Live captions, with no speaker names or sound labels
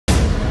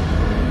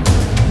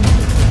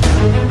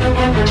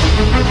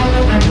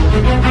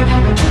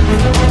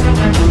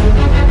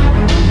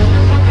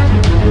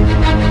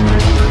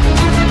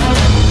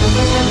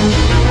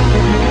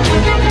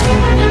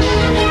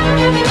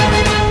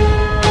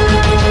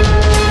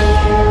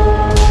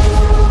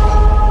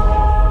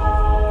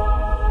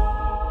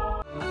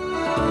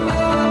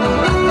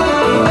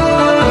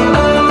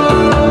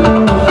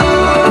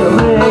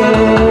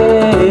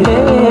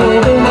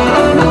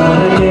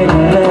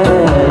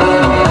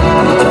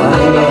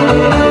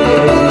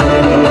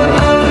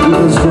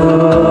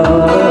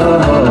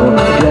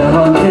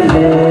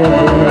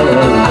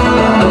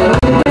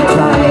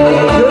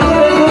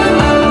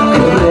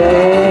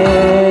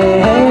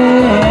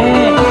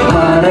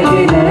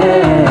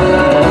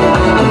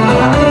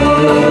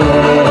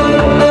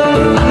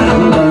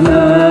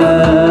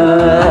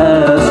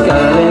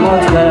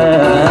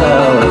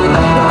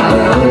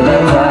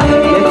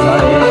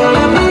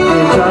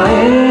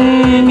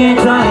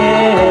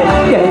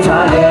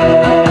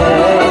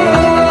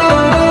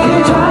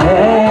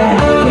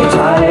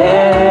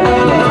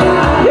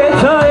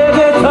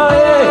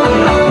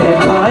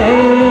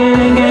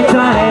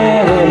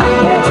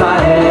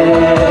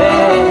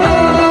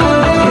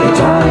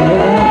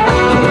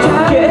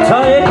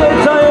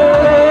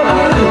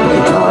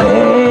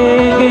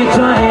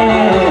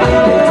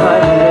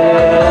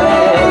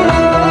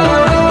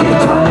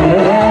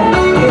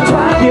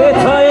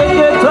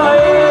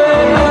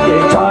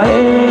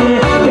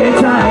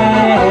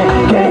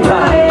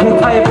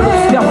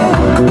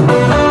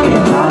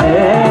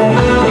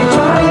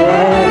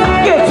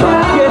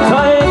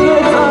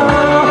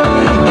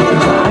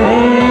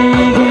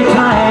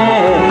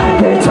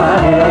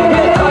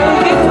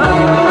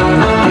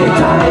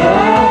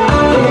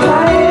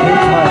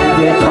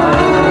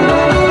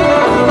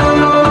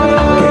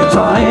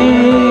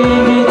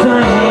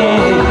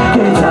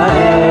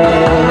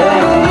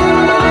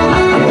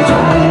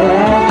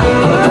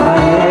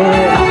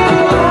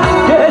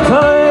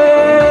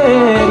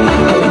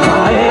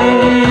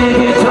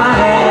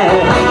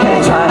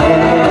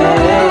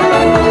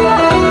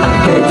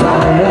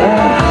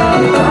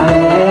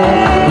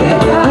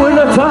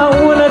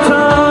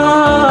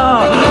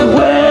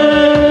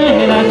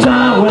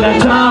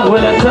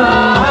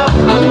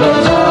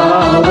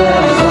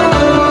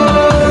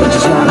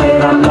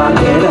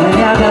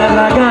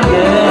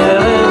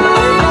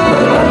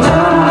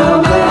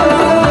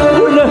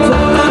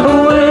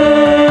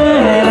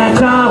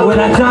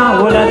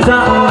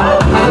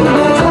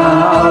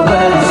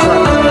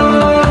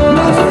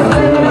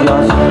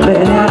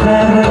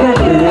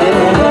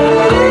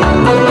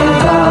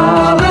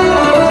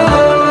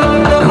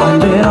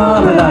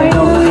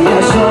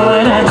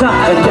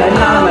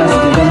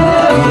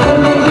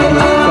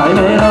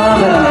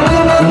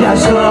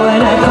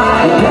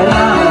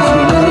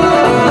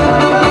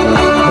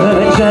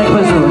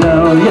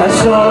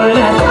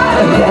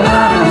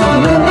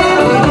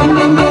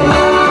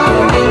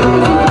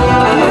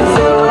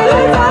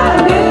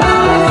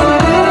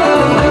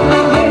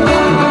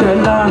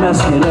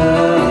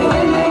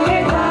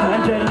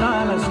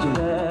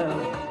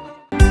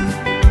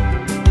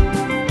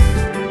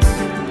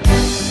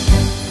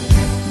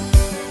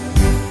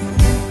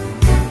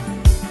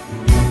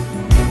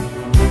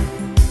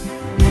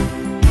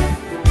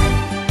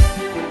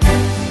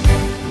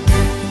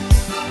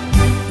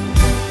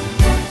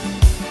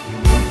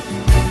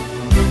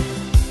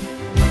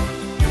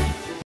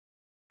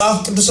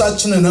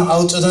ቅዱሳችንን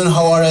አውጥተን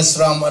ሐዋርያ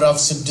ሥራ ምዕራፍ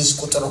 6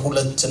 ቁጥር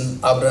 2ን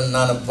አብረን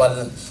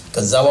እናነባለን።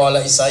 ከዛ በኋላ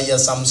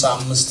ኢሳይያስ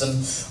 55ን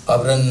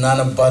አብረን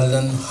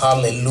እናነባለን።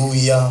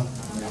 ሃሌሉያ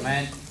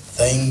አሜን።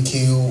 Thank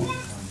you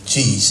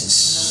Jesus።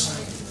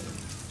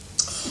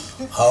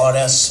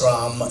 ሐዋርያ ሥራ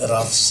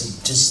ምዕራፍ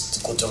 6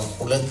 ቁጥር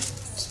 2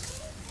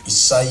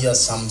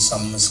 ኢሳይያስ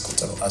 55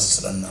 ቁጥር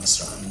 10 እና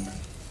 11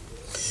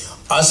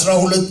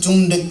 12ቱም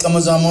ደቀ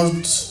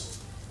መዛሙርት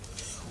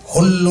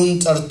ሁሉን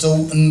ጠርተው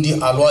እንዲህ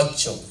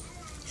አሏቸው፣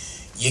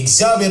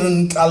 የእግዚአብሔርን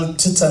ቃል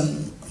ትተን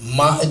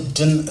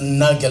ማዕድን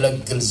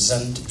እናገለግል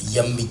ዘንድ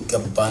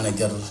የሚገባ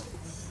ነገር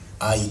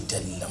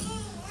አይደለም።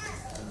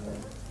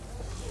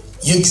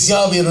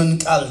 የእግዚአብሔርን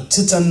ቃል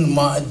ትተን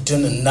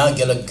ማዕድን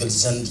እናገለግል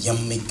ዘንድ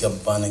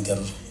የሚገባ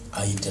ነገር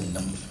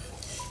አይደለም።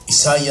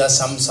 ኢሳይያስ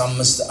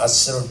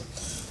 55:10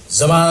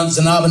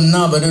 ዝናብና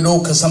በረዶ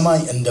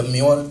ከሰማይ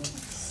እንደሚወርድ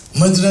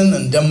ምድርን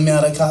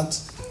እንደሚያረካት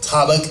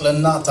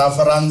ታበቅልና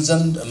ታፈራን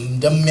ዘንድ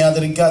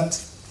እንደሚያደርጋት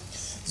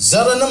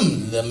ዘርንም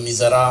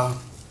ለሚዘራ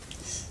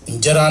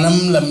እንጀራንም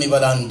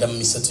ለሚበላ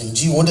እንደሚሰጥ እንጂ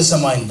ወደ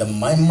ሰማይ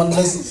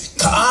እንደማይመለስ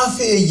ከአፌ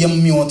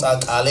የሚወጣ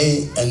ቃሌ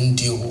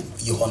እንዲሁ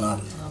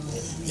ይሆናል።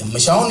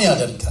 የምሻውን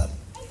ያደርጋል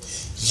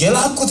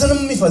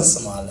የላኩትንም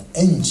ይፈጽማል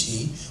እንጂ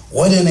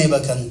ወደ እኔ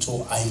በከንቱ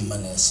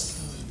አይመለስም።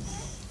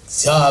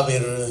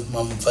 እግዚአብሔር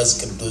መንፈስ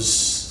ቅዱስ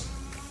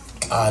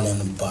ቃልን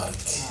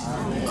ባርክ።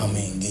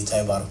 አሜን። ጌታ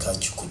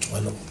ይባርካችሁ። ቁጭ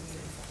በሉ።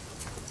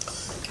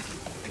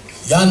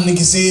 ያን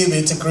ጊዜ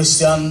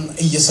ቤተክርስቲያን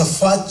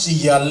እየሰፋች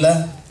እያለ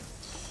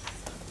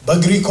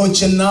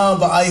በግሪኮችና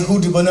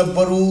በአይሁድ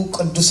በነበሩ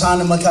ቅዱሳን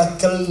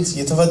መካከል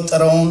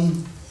የተፈጠረውን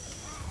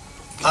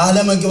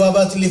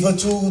አለመግባባት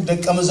ሊፈቱ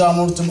ደቀ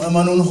መዛሙርት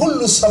ምእመኑን ሁሉ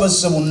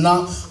ሰበሰቡና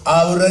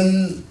አብረን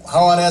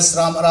ሐዋርያ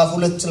ሥራ ምዕራፍ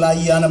 2 ላይ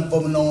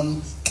ያነበብነውን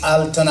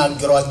ቃል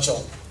ተናገሯቸው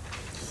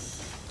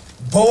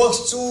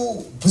በወቅቱ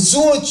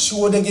ብዙዎች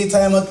ወደ ጌታ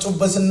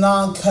የመጡበትና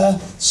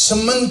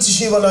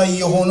ከ8000 በላይ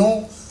የሆኑ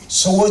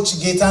ሰዎች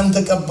ጌታን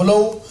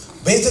ተቀብለው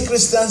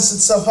ቤተክርስቲያን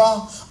ስትሰፋ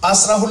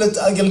 12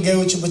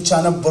 አገልጋዮች ብቻ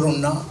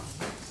ነበሩና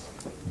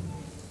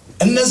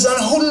እነዛን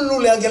ሁሉ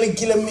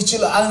ሊያገለግል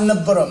የሚችል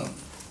አልነበረም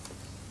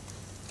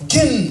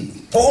ግን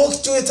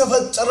በወቅቱ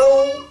የተፈጠረው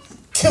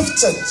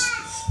ክፍተት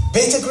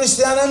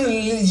ቤተክርስቲያንን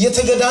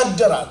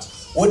የተገዳደራት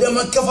ወደ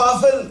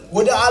መከፋፈል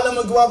ወደ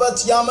አለመግባባት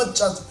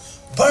ያመጣት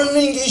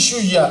burning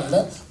issue ያለ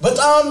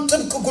በጣም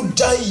ጥብቅ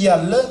ጉዳይ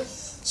ያለ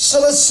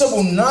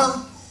ሰበሰቡና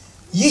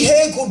ይሄ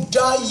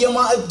ጉዳይ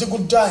የማዕድ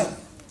ጉዳይ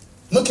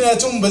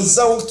ምክንያቱም በዛ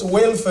ወቅት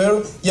ዌልፌር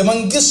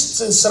የመንግስት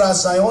ስራ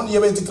ሳይሆን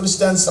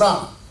የቤተክርስቲያን ስራ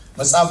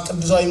መጽሐፍ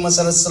ቅዱሳዊ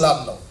መሰረት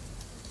ስላለው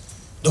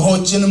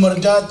ድሆችን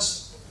መርዳት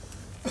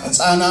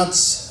ህፃናት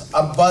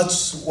አባት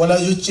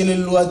ወላጆች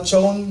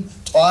የሌሏቸውን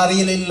ጧሪ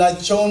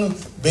የሌላቸውን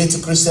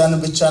ቤተክርስቲያን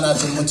ብቻ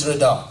ናት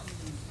የምትረዳው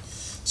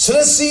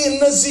ስለዚህ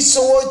እነዚህ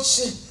ሰዎች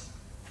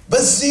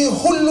በዚህ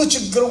ሁሉ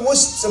ችግር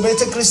ውስጥ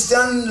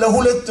ቤተክርስቲያን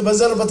ለሁለት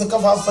በዘር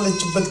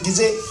በተከፋፈለችበት ጊዜ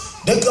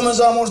ደቀ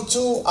መዛሙርቱ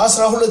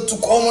 12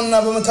 ቆሙና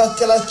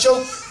በመካከላቸው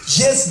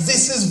yes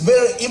this is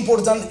very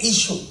important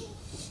issue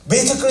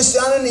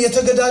ቤተክርስቲያንን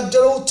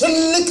የተገዳደረው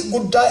ትልቅ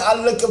ጉዳይ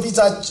አለ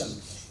ከፊታችን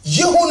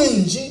ይሁን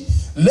እንጂ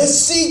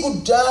ለዚህ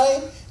ጉዳይ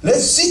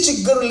ለዚህ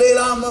ችግር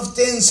ሌላ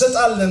መፍትሄ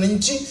እንሰጣለን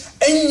እንጂ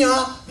እኛ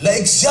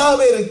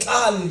ለእግዚአብሔር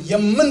ቃል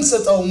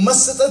የምንሰጠው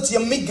መስጠት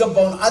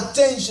የሚገባውን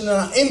attention እና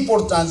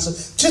importance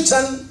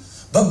ትተን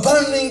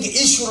በburning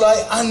issue ላይ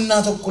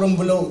አናተኩርም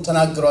ብለው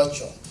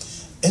ተናገሯቸው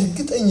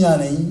እርግጠኛ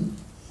ነኝ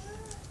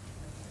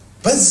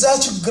በዛ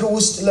ችግር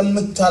ውስጥ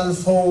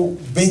ለምታልፈው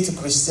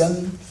ቤተክርስቲያን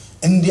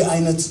እንዲህ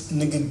አይነት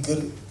ንግግር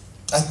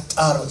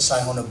ጠጣር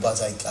ሳይሆንባት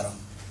አይቀርም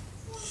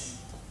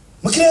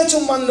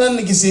ምክንያቱም አንዳንድ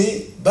ጊዜ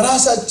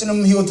በራሳችንም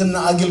ህይወትና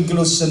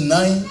አገልግሎት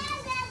ስናይ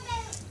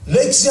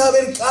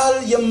ለእግዚአብሔር ቃል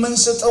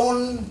የምንሰጠውን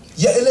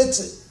የዕለት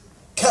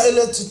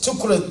ከዕለት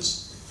ትኩረት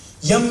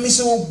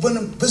የሚስቡብን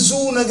ብዙ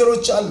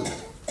ነገሮች አሉ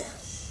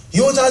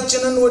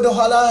ህይወታችንን ወደ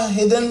ኋላ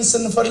ሄደን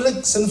ስንፈልግ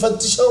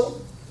ስንፈትሸው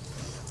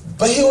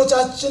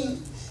በህይወታችን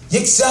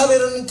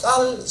የእግዚአብሔርን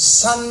ቃል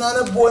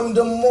ሳናነብ ወይም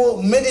ደግሞ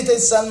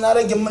ሜዲቴት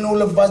ሳናረግ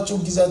የምንውልባቸው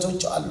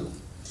ጊዜያቶች አሉ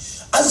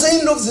at the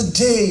end of the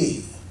day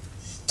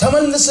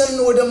ተመልሰን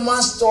ወደ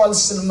ማስተዋል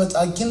ስንመጣ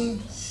ግን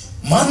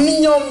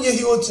ማንኛውም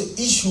የህይወት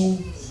ኢሹ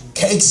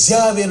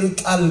ከእግዚአብሔር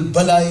ቃል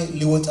በላይ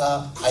ሊወጣ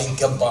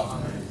አይገባም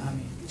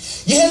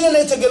ይሄንን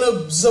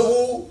የተገነዘቡ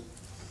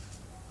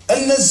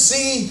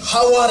እነዚህ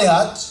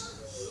ሐዋርያት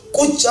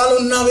ቁጭ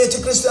ያሉና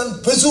ቤተክርስቲያን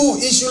ብዙ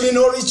ኢሹ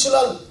ሊኖር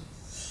ይችላል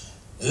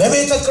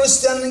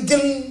ለቤተክርስቲያን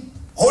ግን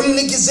ሁሉ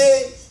ጊዜ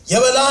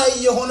የበላይ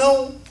የሆነው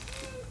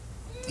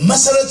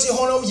መሰረት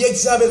የሆነው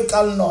የእግዚአብሔር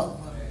ቃል ነው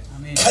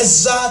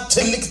ከዛ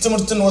ትልቅ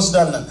ትምህርትን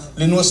ወስዳለን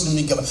ልንወስድ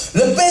የሚገባ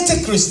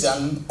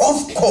ለቤተክርስቲያን of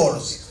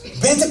course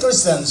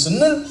ቤተክርስቲያን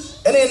ስንል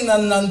እኔና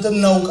እናንተ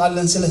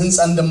እናውቃለን ስለ ህንጻ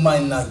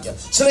እንደማይናገር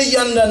ስለ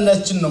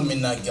እያንዳንዳችን ነው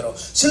የሚናገረው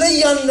ስለ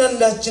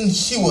እያንዳንዳችን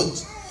ህይወት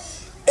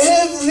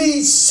every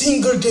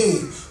single day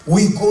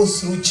we go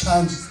through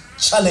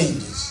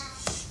challenges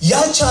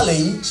ያ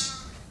challenge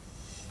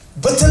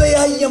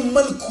በተለያየ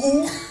መልኩ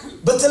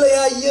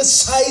በተለያየ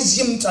ሳይዝ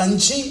ይምጣ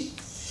እንጂ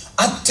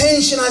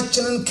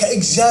attentionaችንን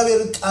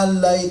ከእግዚአብሔር ቃል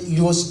ላይ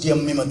ሊወስድ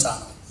የሚመጣ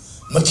ነው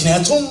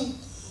ምክንያቱም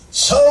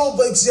ሰው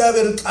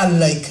በእግዚአብሔር ቃል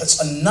ላይ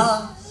ከጸና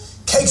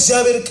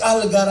ከእግዚአብሔር ቃል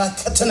ጋር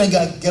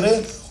ከተነጋገረ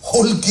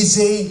ሁሉ ጊዜ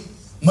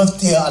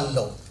መፍትሄ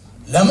አለው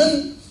ለምን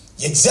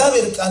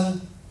የእግዚአብሔር ቃል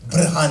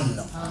ብርሃን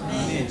ነው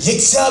አሜን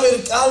የእግዚአብሔር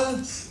ቃል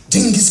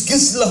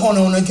ድንግዝግዝ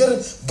ለሆነው ነገር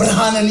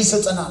ብርሃንን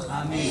ይሰጠናል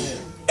አሜን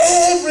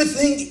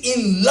everything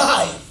in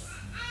life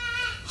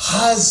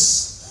has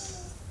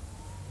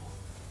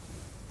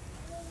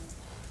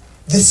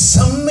the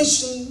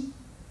submission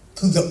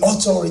to the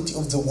authority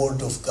of the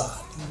word of God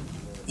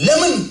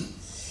ለምን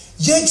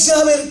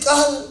የእግዚአብሔር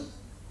ቃል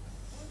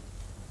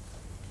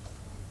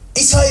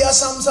ኢሳይያስ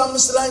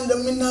 55 ላይ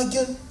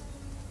እንደሚናገር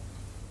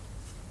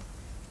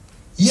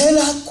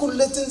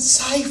የላኩለትን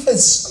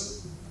ሳይፈጽም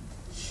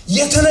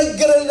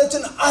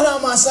የተነገረለትን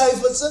ዓላማ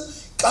ሳይፈጽም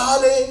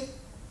ቃሌ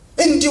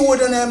እንዲህ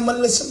ወደና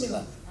አይመለስም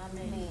ይላል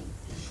አሜን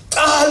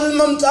ቃል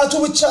መምጣቱ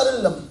ብቻ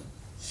አይደለም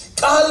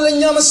ቃል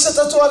ለኛ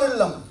መሰጠቱ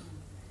አይደለም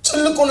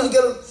ትልቁ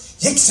ነገር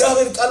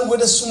የእግዚአብሔር ቃል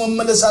ወደሱ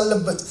መመለስ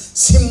አለበት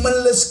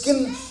ሲመለስ ግን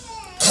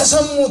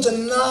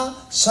ከሰሙትና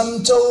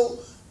ሰምተው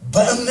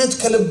በእምነት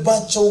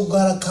ከልባቸው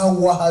ጋር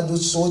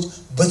ካዋሃዱት ሰዎች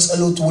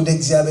በጸሎት ወደ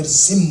እግዚአብሔር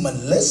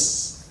ሲመለስ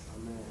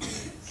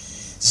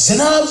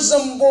ዝናብ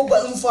ዘንቦ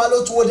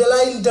በእንፋሎት ወደ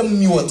ላይ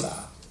እንደሚወጣ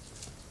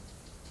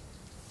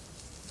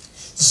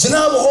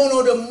ዝናብ ሆኖ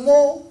ደግሞ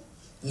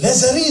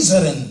ለዘሪ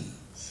ዘርን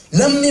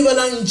ለሚበላ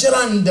እንጀራ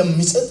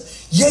እንደሚሰጥ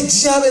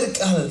የእግዚአብሔር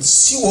ቃል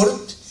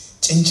ሲወርድ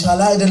ጭንቻ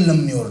ላይ አይደለም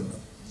የሚወርደው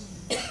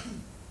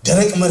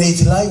ደረቅ መሬት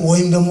ላይ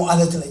ወይም ደግሞ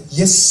አለት ላይ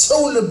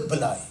የሰው ልብ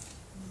ላይ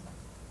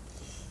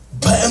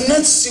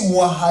በእምነት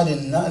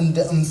ሲዋሃድና እንደ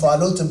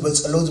እንፋሎት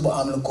በጸሎት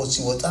በአምልኮ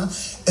ሲወጣ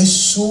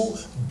እሱ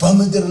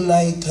በምድር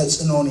ላይ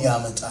ተጽዕኖን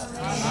ያመጣል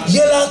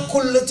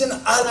የላኩለትን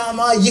ዓላማ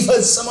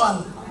ይፈጽማል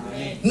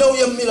ነው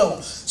የሚለው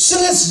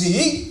ስለዚህ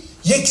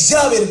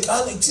የእግዚአብሔር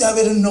ቃል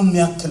እግዚአብሔርን ነው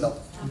የሚያክለው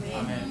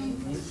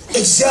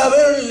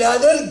እግዚአብሔር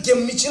ሊያደርግ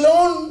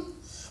የሚችለውን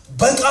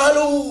በቃሉ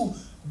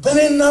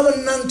በእኔና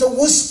በእናንተ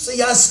ውስጥ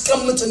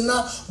ያስቀምጥና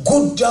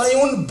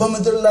ጉዳዩን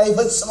በምድር ላይ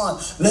ይፈጽማል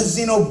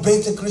ለዚህ ነው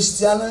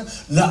ቤተክርስቲያን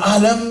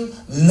ለዓለም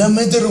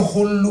ለምድር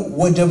ሁሉ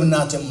ወደብ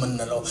ናት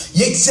የምንለው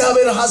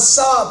የእግዚአብሔር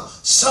ሐሳብ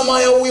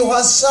ሰማያዊው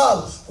ሐሳብ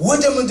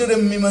ወደ ምድር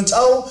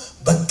የሚመጣው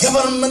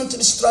በገቨርንመንት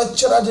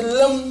ስትራክቸር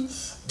አይደለም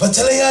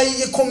በተለያየ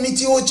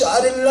ኮሚቴዎች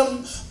አይደለም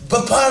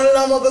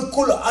በፓርላማ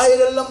በኩል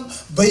አይደለም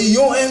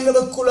በዩኤን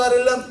በኩል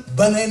አይደለም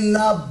በእኔና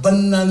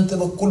በእናንተ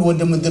በኩል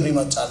ወደ ምድር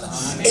ይመጣል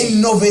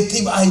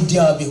ኢኖቬቲቭ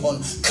አይዲያ ቢሆን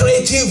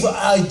ክሬቲቭ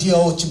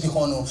አይዲያዎች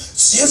ቢሆኑ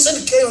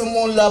የጽድቅ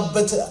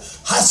የሞላበት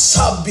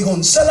ሐሳብ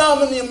ቢሆን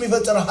ሰላምን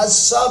የሚፈጥር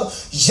ሐሳብ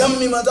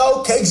የሚመጣው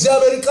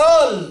ከእግዚአብሔር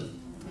ቃል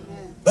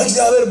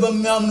በእግዚአብሔር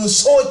በሚያምኑ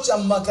ሰዎች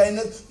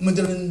አማካይነት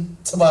ምድርን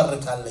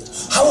ትባርካለች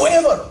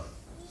however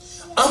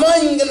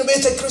አማኝ ግን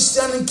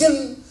ቤተክርስቲያን ግን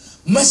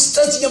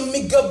መስጠት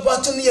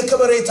የሚገባትን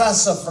የከበሬታ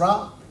ስፍራ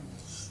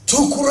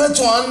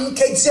ትኩረቷን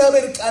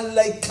ከእግዚአብሔር ቃል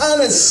ላይ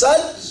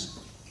ካነሳች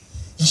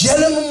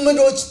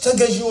የልምምዶች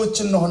ተገዢዎች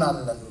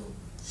እንሆናለን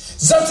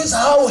that is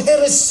how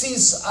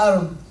heresies are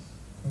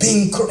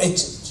being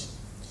created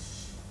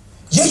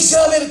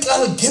የእግዚአብሔር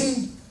ቃል ግን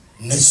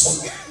ንጹህ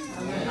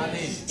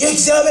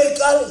የእግዚአብሔር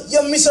ቃል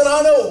የሚሰራ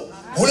ነው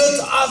ሁለት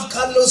አፍ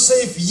ካለው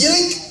ሰይፍ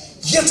ይልቅ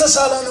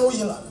የተሳለ ነው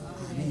ይላል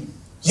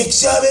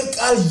የእግዚአብሔር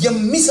ቃል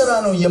የሚሰራ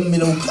ነው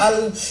የሚለው ቃል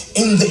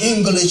in the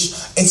English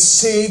it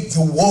says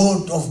the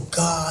word of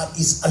God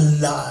is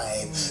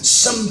alive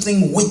something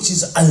which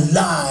is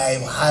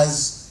alive has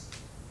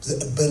the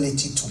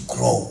ability to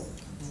grow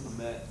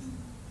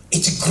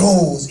it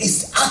grows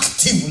it's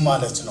active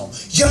ማለት ነው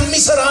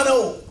የሚሰራ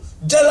ነው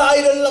ደላ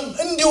አይደለም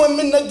እንዲሁ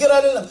የሚነገር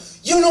አይደለም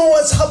you know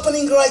what's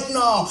happening right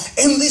now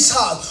in this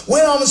house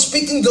when I'm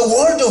speaking the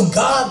word of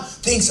God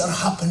things are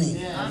happening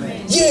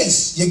yes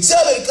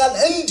የእግዚአብሔር ቃል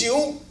እንዲሁ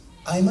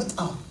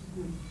አይመጣም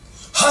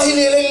ኃይል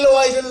የሌለው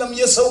አይደለም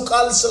የሰው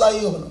ቃል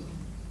ስላየው ነው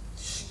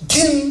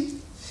ግን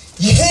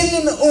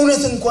ይሄንን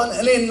እውነት እንኳን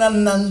እኔና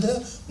እናንተ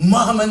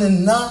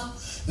ማመንና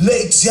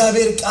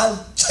ለእግዚአብሔር ቃል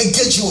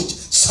ተገዢዎች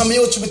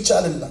ሰሚዎች ብቻ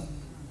አይደለም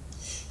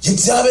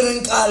የእግዚአብሔርን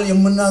ቃል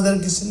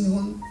የምናደርግ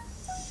ስንሆን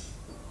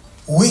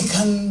we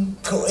can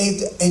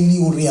create a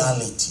new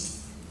reality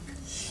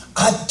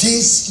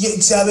አዲስ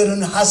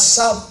የእግዚአብሔርን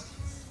ሐሳብ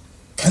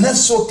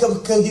ከነፍስ ወከፍ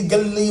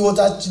ከግል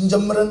ሕይወታችን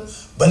ጀምረን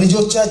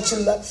በልጆቻችን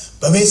ላይ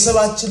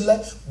በቤተሰባችን ላይ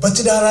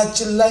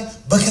በትዳራችን ላይ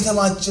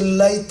በከተማችን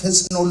ላይ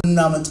ተጽዕኖ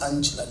ልናመጣ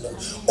እንችላለን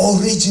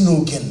ኦሪጂኑ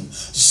ግን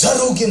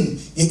ዘሩ ግን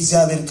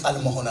የእግዚአብሔር ቃል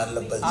መሆን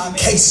አለበት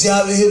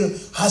ከእግዚአብሔር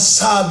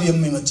ሐሳብ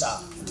የሚመጣ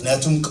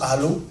ምክንያቱም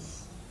ቃሉ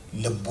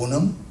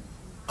ልቡንም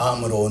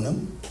አእምሮንም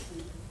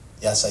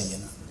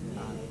ያሳየናል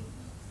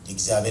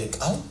የእግዚአብሔር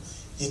ቃል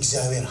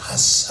የእግዚአብሔር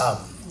ሐሳብ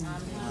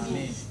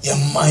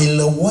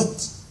የማይለወጥ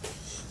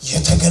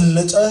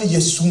የተገለጠ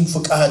የሱም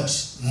ፍቃድ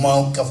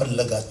ማወቅ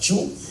ከፈለጋችሁ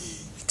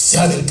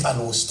እግዚአብሔር ቃል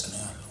ውስጥ ነው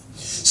ያለው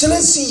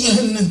ስለዚህ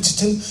ይህንን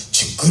ትትን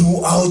ችግሩ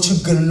አው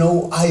ችግር ነው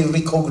I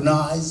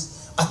recognize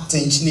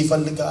attention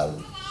ይፈልጋል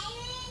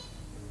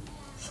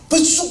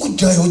ብዙ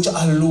ጉዳዮች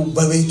አሉ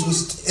በቤት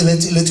ውስጥ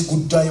እለት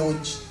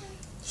ጉዳዮች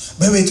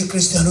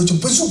በቤተክርስቲያኖች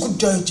ብዙ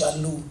ጉዳዮች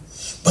አሉ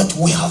but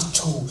we have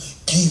to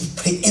give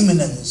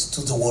preeminence to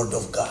the word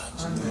of God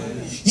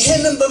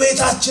ይሄንን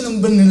በቤታችንም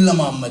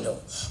ብንለማመደው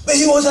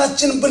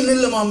በህይወታችን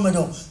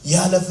ብንለማመደው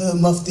ያለፈ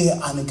መፍትሄ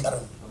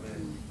አንቀርም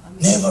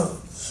never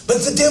but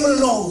the devil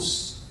knows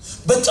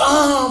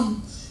በጣም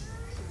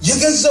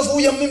የገዘፉ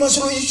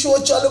የሚመስሉ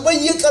ይሾች አሉ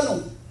በየቀኑ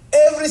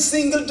every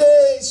single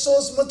day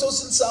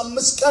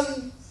 365 ቀን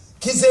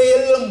ጊዜ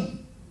የለም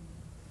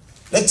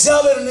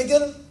ለእግዚአብሔር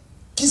ነገር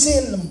ጊዜ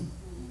የለም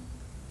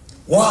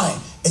why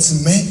it's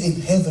made in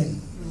heaven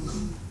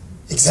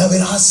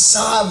እግዚአብሔር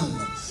ሐሳብ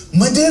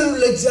ምድር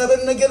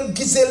ለእግዚአብሔር ነገር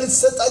ጊዜ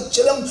ልትሰጥ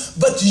አትችልም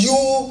but you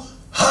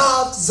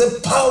have the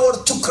power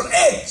to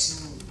create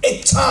a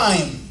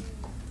time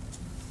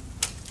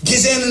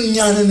ጊዜን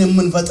እኛንን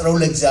የምንፈጥረው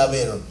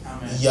ለእግዚአብሔር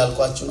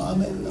ይያልኳችሁ ነው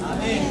አሜን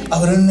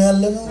አብረን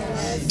ያለነው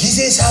ጊዜ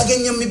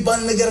ሳገኝ የሚባል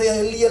ነገር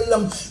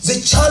የለም the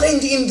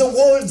challenge in the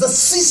world the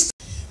system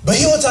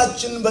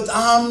በህይወታችን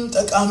በጣም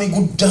ጠቃሚ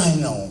ጉዳይ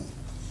ነው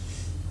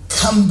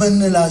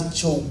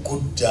ከምንላቸው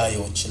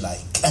ጉዳዮች ላይ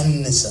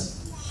ቀንሰን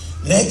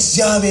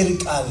ለእግዚአብሔር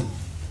ቃል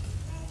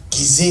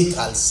ጊዜ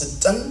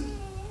ካልሰጠን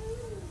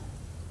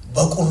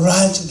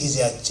በቁራጭ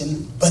ጊዜያችን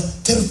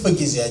በትርፍ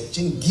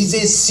ጊዜያችን ጊዜ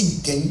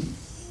ሲገኝ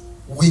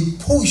we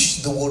push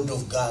the word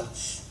of God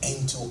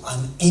into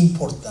an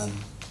important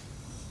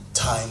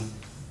time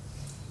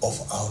of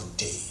our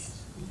day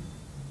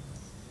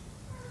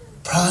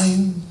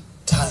prime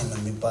time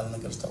የሚባል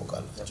ነገር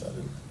ታውቃላችሁ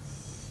አይደል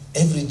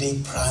every day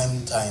prime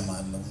time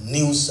አለው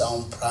news on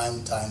prime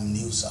time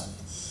news አለ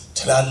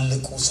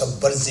ትላልቁ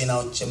ሰበር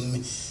ዜናዎች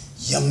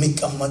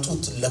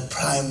የሚቀመጡት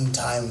ለፕራይም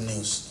ታይም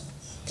ኒውስ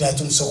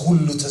ምክንያቱም ሰው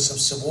ሁሉ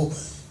ተሰብስቦ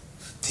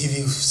ቲቪ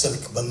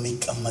ስልክ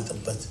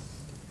በሚቀመጥበት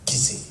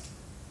ጊዜ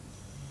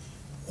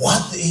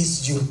what is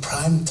your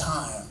prime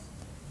time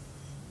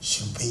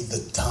should be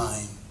the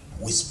time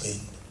we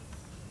spend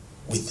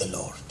with the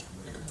Lord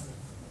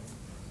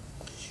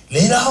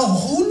ሌላው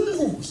ሁሉ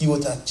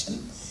ህይወታችን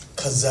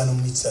ከዛ ነው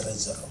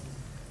የሚዘረዘረው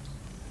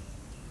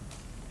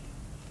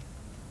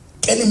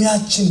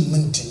ቅድሚያችን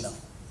ምንድነው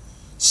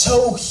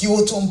ሰው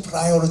ህይወቱን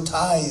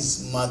ፕራዮሪታይዝ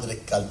ማድረግ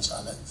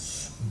ካልቻለ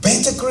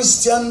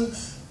ቤተክርስቲያን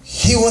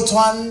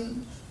ህይወቷን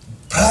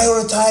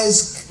ፕራዮሪታይዝ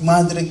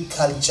ማድረግ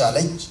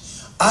ካልቻለች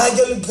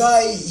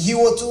አገልጋይ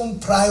ህይወቱን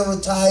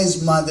ፕራዮሪታይዝ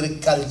ማድረግ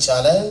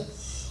ካልቻለ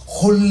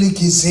ሁሉ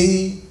ጊዜ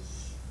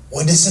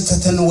ወደ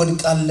ሰተተን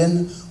ወድቃለን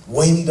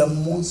ወይም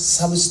ደግሞ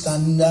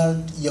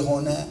ሰብስታንዳርድ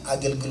የሆነ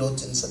አገልግሎት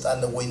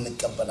እንሰጣለን ወይ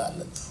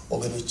እንቀበላለን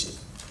ወገኖቼ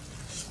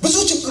ብዙ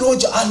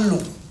ችግሮች አሉ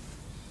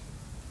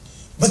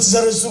but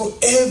there is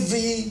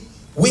every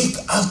week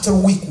after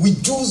week we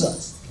do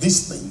these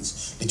things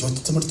ልጆች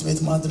ትምህርት ቤት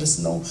ማድረስ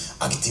ነው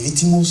አክቲቪቲ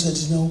መውሰድ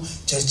ነው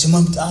ቸርች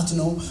መምጣት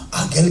ነው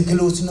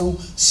አገልግሎት ነው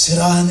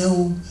ስራ ነው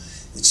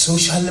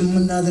ሶሻል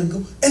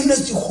የምናደርገው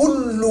እነዚህ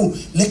ሁሉ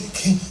ልክ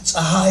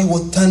ፀሐይ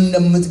ወጣን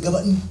እንደምትገባ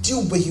እንዲሁ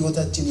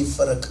በህይወታችን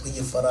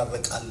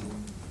ይፈራረቃሉ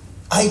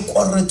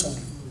አይቆረጡም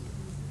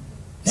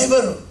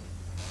never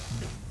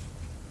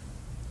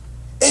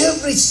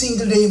every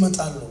single day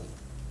ይመጣሉ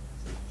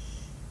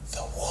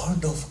the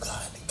word of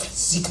God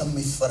ከዚህ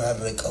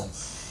ከሚፈራረቀው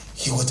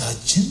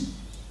ህይወታችን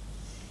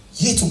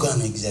የቱ ጋር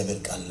ነው እግዚአብሔር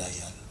ቃል ላይ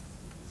ያለው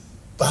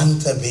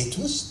ባንተ ቤት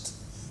ውስጥ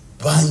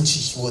ባንቺ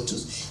ህይወት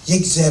ውስጥ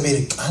የእግዚአብሔር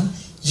ቃል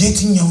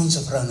የትኛውን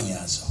ስፍራ ነው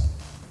ያዘው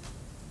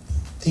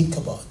think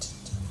about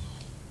it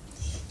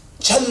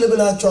ቸል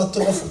ብላችሁ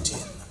አትለፉት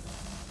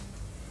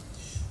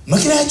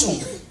ምክንያቱም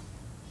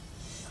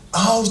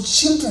our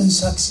children's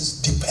success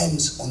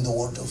depends on the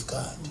word of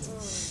God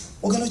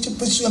ወገኖች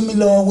ብዙ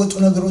የሚለዋወጡ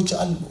ነገሮች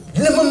አሉ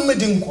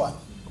ለመምድ እንኳን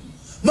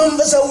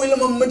መንፈሳዊ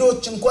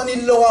ለመምዶች እንኳን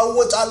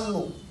ይለዋወጣሉ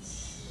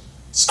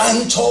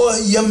ጸንቶ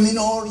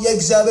የሚኖር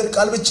የእግዚአብሔር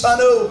ቃል ብቻ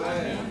ነው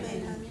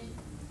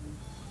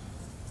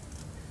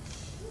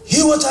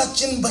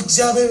ህይወታችን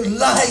በእግዚአብሔር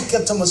ላይ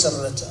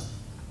ከተመሰረተ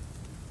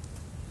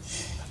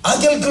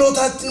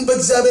አገልግሎታችን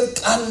በእግዚአብሔር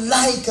ቃል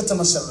ላይ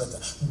ከተመሰረተ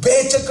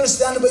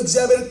ቤተክርስቲያን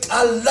በእግዚአብሔር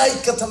ቃል ላይ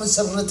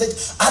ከተመሰረተች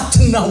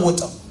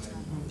አትናወጥም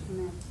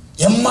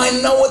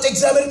የማይናወጥ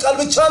እግዚአብሔር ቃል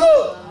ብቻ ነው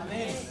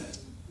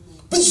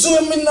ብዙ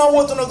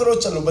የሚናወጡ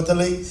ነገሮች አሉ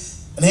በተለይ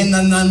እኔና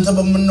እናንተ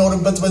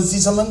በመኖርበት በዚህ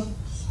ዘመን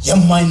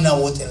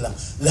የማይናወጥ የለም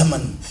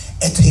ለምን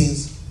it is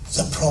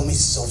the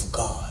promises of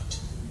God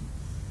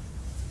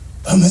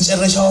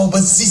በመጨረሻው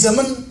በዚህ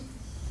ዘመን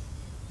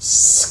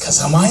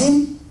ከሰማይም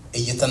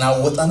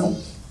እየተናወጠ ነው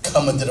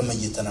ከምድርም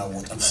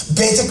እየተናወጠ ነው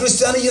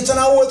ቤተክርስቲያን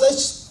እየተናወጠች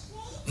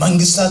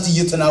መንግስታት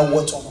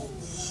እየተናወጡ ነው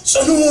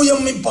ጽኑ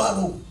የሚባሉ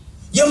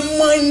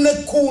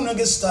የማይነኩ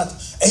ነገስታት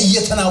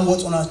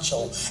እየተናወጡ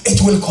ናቸው it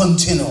will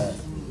continue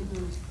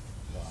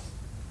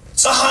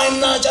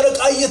ፀሐይና ጨረቃ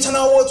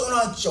እየተናወጡ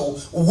ናቸው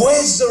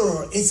weather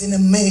is in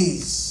a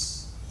maze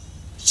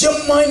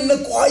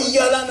የማይነኩ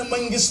ኃያላን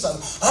መንግስታት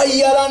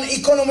ኃያላን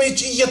ኢኮኖሚዎች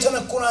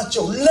እየተነኩ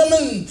ናቸው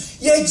ለምን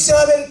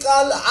የእግዚአብሔር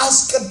ቃል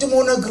አስቀድሞ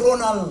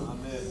ነግሮናል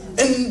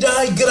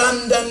እንዳይግራ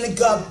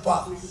እንዳንጋባ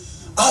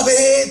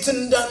አቤት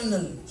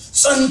እንዳንል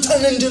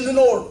ጸንተን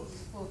እንድንኖር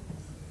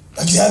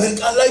በእግዚአብሔር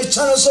ቃል ላይ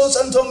ብቻ ነው ሰው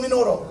ጸንቶ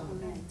የሚኖረው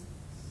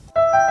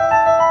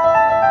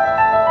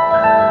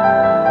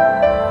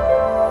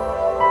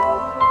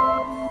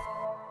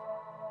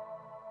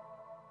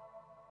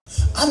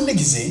አንድ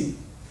ጊዜ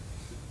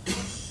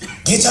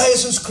ጌታ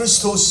ኢየሱስ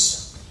ክርስቶስ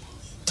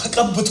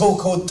ተቀብቶ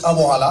ከወጣ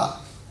በኋላ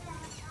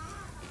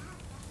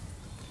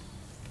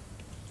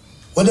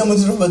ወደ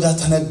ምድር በዳ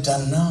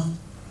ተነዳና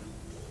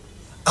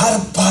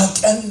 40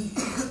 ቀን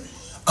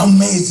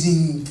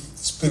amazing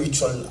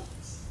spiritual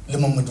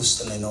ለመምድ ውስጥ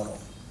ነው የኖረው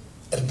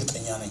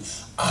እርግጠኛ ነኝ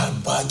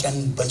 40 ቀን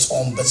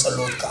በጾም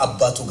በጸሎት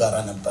ከአባቱ ጋር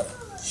ነበር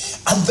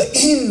at the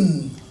end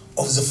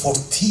of the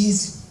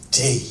 40th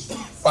day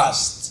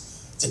fast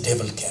the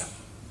devil came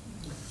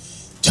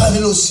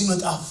ዲያብሎስ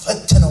ሲመጣ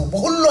ፈተነው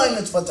በሁሉ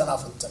አይነት ፈተና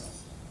ፈተነው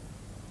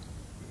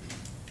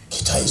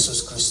ጌታ ኢየሱስ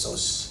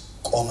ክርስቶስ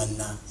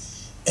ቆመና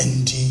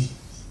እንዲህ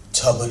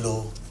ተብሎ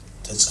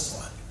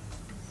ተጽፏል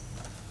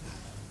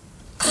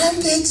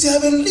አንተ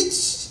እግዚአብሔር ልጅ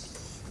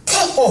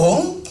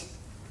ከሆንክ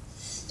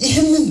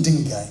ይህንን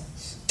ድንጋይ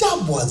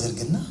ዳቦ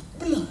አድርግና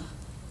ብላ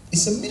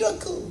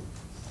ይስሚራክ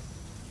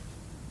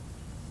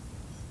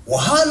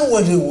ውሃን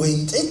ወደ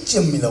ወይን ጠጅ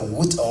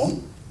የሚለውጠውን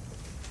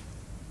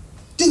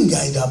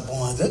ድንጋይ ዳቦ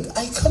ማድረግ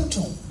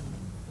አይከብድም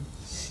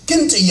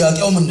ግን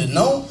ጥያቄው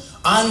ምንድነው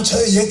አንተ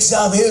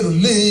የእግዚአብሔር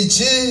ልጅ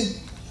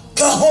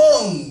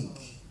ከሆንክ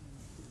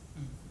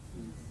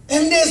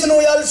እንዴት ነው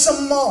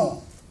ያልሰማው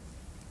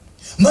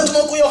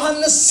መጥምቁ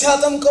ዮሐንስ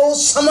ሲያጠምቀው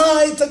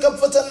ሰማይ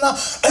ተከፈተና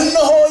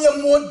እነሆ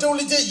የምወደው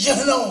ልጅ ይህ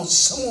ነው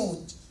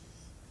ስሙት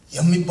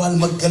የሚባል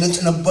መገለጥ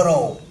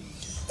ነበረው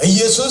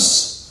ኢየሱስ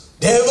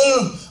devil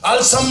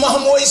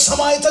አልሰማህም ወይ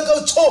ሰማይ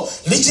ተከፍቶ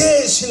ልጄ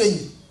ሲለኝ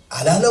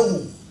አላለው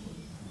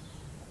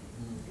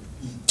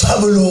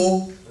ተብሎ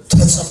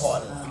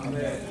ተጽፏል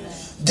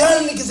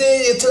ዳን ጊዜ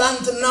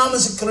የትላንትና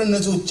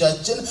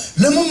ምስክርነቶቻችን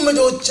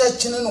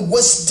ለምምዶቻችንን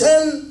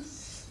ወስደን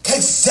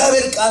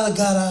ከእግዚአብሔር ቃል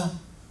ጋር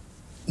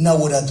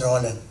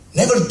እናወዳድረዋለን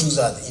never do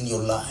that in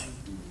your life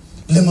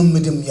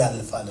ለምምድም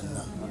ያልፋልና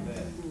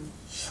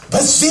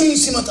በዚህም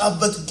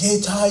ሲመጣበት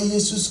ጌታ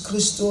ኢየሱስ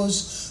ክርስቶስ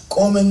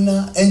ቆመና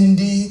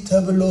እንዲህ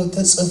ተብሎ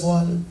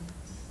ተጽፏል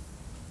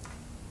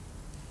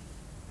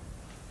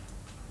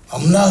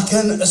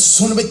አምላክን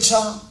እሱን ብቻ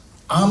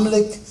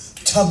አምልክ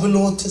ተብሎ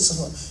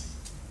ተጽፏል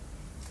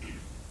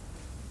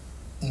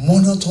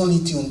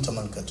ሞኖቶኒቲውን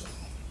ተመልከቱ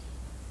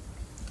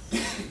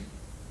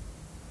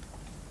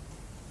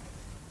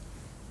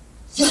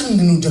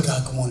ያንኑ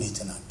ደጋግሞ ነው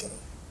የተናገረው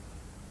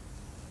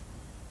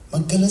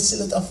መገለጽ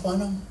ስለጠፋ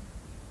ነው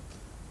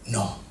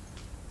no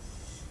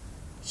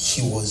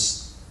he was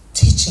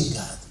teaching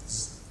us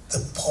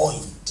the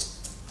point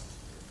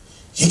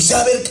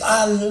የእግዚአብሔር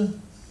ቃል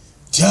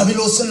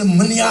ዲያብሎስን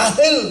ምን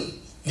ያህል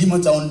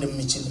ሊመታው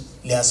እንደሚችል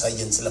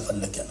ሊያሳየን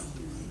ስለፈለገ ነው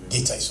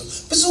ጌታ ኢየሱስ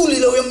ብዙ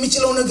ሊለው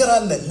የሚችለው ነገር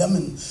አለ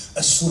ለምን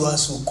እሱ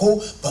ራሱ እኮ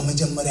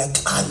በመጀመሪያ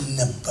ቃል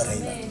ነበር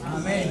ይላል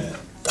አሜን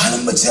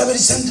ቃልም በእግዚአብሔር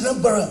ዘንድ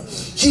ነበር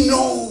he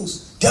knows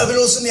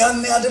ዲያብሎስን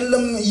ያን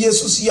አይደለም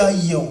ኢየሱስ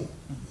ያየው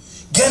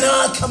ገና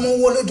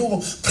ከመወለዱ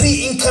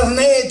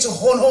ፕሪ-ኢንካርኔት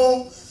ሆኖ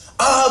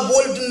አብ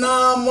ወልድና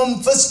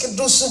መንፈስ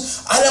ቅዱስ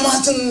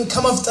ዓለማትን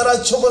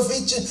ከመፍጠራቸው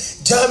በፊት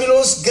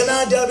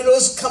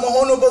ዲያብሎስ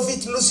ከመሆኑ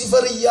በፊት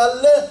ሉሲፈር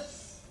ያለ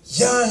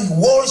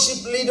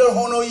የworship leader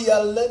ሆኖ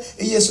ያለ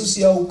ኢየሱስ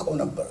ያውቀው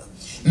ነበር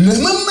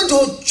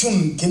ለምምዶቹን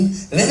ግን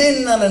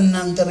ለኔና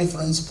ለናንተ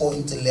ሬፈረንስ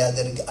ፖይንት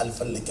ሊያደርግ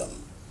አልፈለገም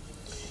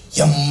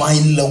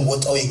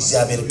የማይለወጠው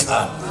የእግዚአብሔር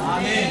ቃል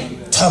አሜን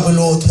ተብሎ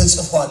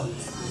ተጽፏል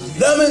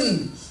ለምን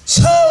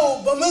ሰው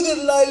በምድር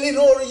ላይ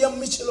ሊኖር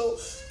የሚችለው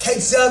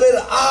ከእግዚአብሔር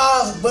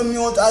አፍ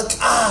በሚወጣ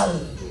ቃል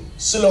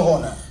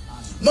ስለሆነ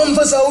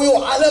መንፈሳዊው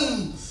ዓለም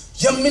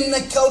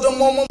የሚነካው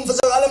ደግሞ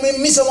መንፈሳዊ ዓለም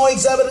የሚሰማው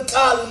እግዚአብሔር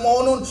ቃል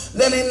መሆኑን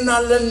ለኔና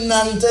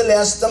ለናንተ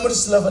ሊያስተምር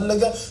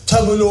ስለፈለገ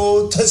ተብሎ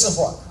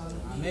ተጽፏል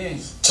አሜን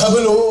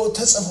ተብሎ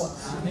ተጽፏል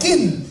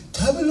ግን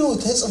ተብሎ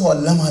ተጽፏል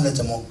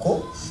ለማለትም እኮ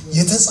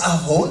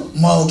የተጻፈውን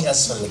ማወቅ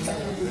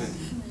ያስፈልጋል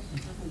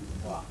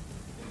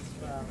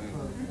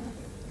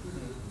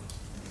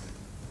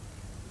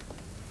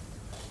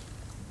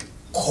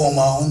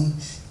ኮማውን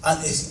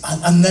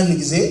አንዳንድ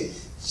ጊዜ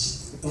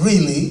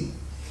really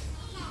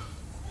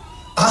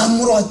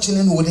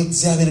አእምሮአችንን ወደ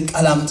እግዚአብሔር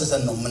ቃል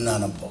አምጥተን ነው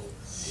የምናነበው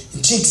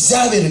እንጂ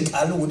እግዚአብሔር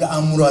ቃል ወደ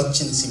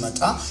አእምሮአችን ሲመጣ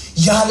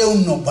ያለው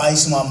ነው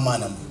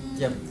ባይስማማንም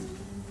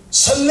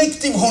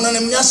ሴሌክቲቭ ሆነን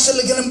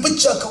የሚያስፈልገንን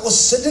ብቻ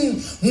ከወሰድን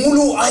ሙሉ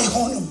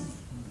አይሆንም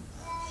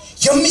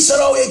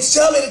የሚሰራው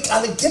የእግዚአብሔር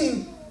ቃል ግን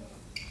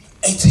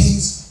it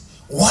is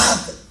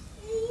what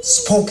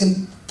spoken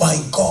by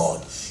God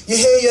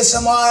ይሄ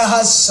የሰማይ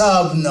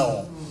ሐሳብ ነው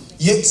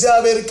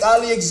የእግዚአብሔር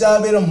ቃል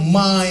የእግዚአብሔር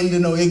ማይንድ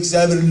ነው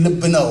የእግዚአብሔር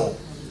ልብ ነው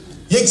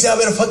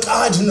የእግዚአብሔር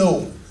ፈቃድ ነው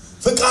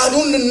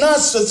ፈቃዱን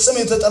እናስፈጽም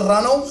የተጠራ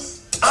ነው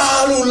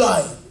ቃሉ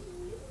ላይ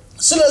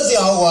ስለዚህ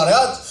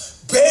ሐዋርያት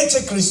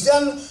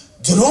ቤተክርስቲያን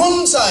ድሮም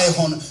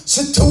ሳይሆን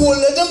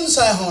ስትወለድም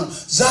ሳይሆን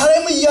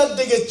ዛሬም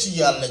እያደገች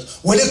ያለች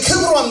ወደ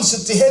ክብሯም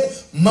ስትሄድ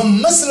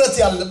መመስረት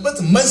ያለበት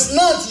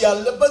መጽናት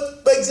ያለበት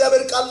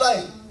በእግዚአብሔር ቃል ላይ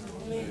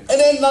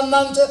እኔና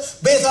እናንተ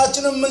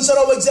ቤታችንን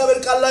የምንሰራው በእግዚአብሔር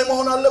ቃል ላይ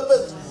መሆን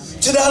አለበት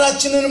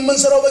ትዳራችንን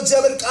የምንሰራው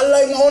በእግዚአብሔር ቃል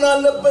ላይ መሆን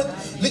አለበት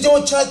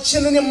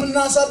ልጆቻችንን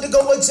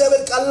የምናሳድገው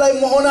በእግዚአብሔር ቃል ላይ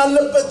መሆን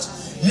አለበት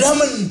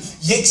ለምን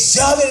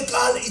የእግዚአብሔር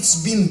ቃል it's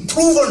been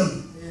proven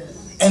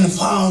and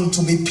found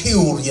to be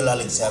pure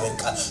ይላል እግዚአብሔር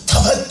ቃል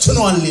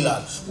ተፈትኗል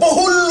ይላል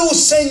በሁሉ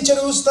ሴንቸሪ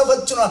ውስጥ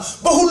ተፈትኗል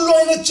በሁሉ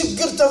አይነት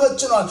ችግር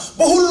ተፈትኗል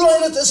በሁሉ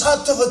አይነት እሳት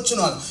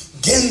ተፈትኗል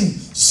ግን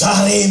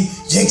ዛሬም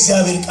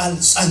የእግዚአብሔር ቃል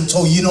ጸንቶ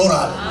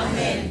ይኖራል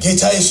አሜን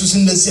ጌታ ኢየሱስ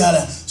እንደዚህ አለ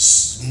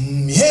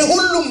ይሄ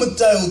ሁሉ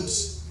የምታዩት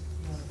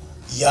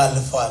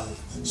ያልፋል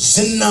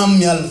ዝናም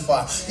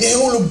ያልፋል ይሄ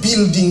ሁሉ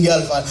ቢልዲንግ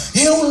ያልፋል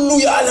ይሄ ሁሉ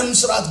የዓለም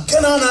ስርዓት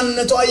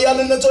ገናናነቱ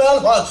አያልነቱ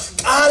ያልፋል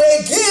ቃሌ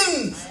ግን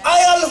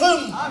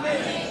አያልፍም አሜን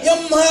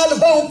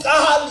የማያልፈው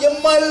ቃል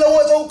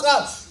የማይለወጠው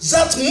ቃል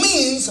that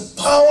means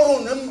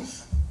ፓወሩንም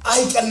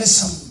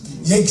አይቀንስም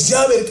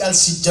የእግዚአብሔር ቃል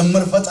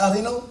ሲጀመር ፈጣሪ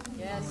ነው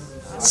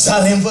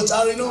ዛሬም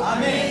ፈጣሪ ነው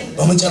አሜን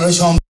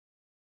በመጨረሻው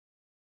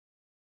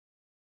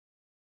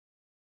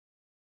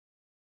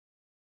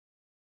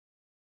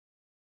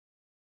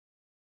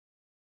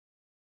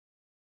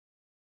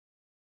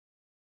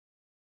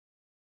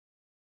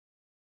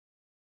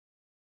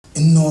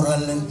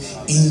እንኖራለን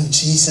in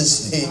Jesus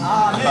name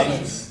amen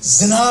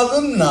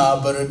ዝናብና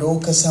በረዶ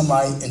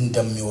ከሰማይ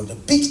እንደሚወርድ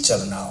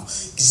ፒክቸር ነው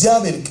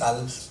እግዚአብሔር ቃል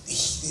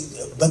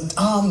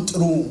በጣም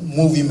ጥሩ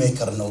ሙቪ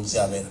ሜከር ነው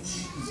እግዚአብሔር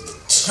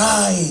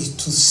try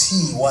to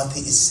see what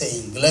he is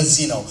saying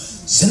ለዚህ ነው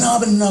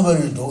ዝናብና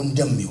በረዶ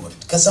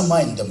እንደሚወርድ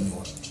ከሰማይ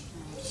እንደሚወርድ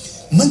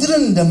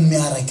ምድርን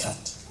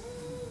እንደሚያረካት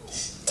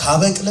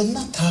ታበቅልና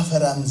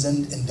ታፈራም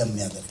ዘንድ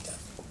እንደሚያደርጋት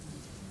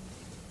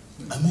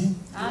አሜን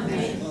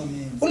አሜን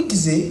ሁሉ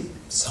ጊዜ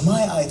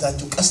ሰማይ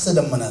አይታችሁ ቀስተ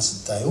ደመና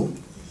ስታዩ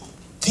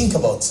think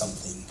about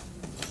something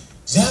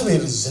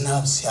እግዚአብሔር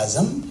ዝናብ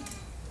ሲያዘንብ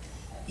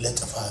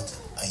ለጥፋት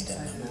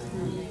አይደለም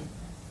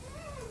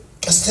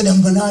ቀስተ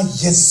ደመና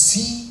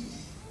የዚህ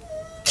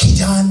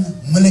ኪዳን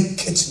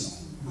ምልክት ነው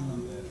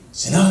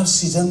ዝናብ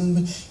ሲዘንብ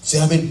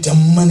እግዚአብሔር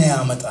ደመና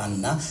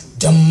ያመጣና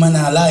ደመና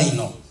ላይ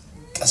ነው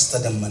ቀስተ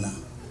ደመና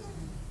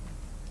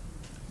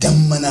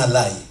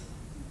ላይ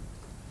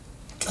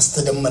ቀስተ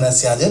ደመና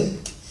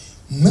ሲያደርግ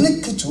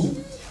ምልክቱ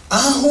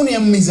አሁን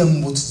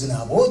የሚዘንቡት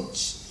ዝናቦች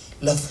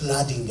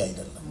ለፍላዲንግ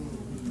አይደለም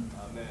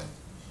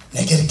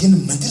ነገር ግን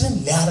ምድርን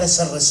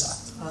ሊያረሰርሳት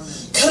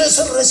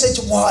ከረሰረሰች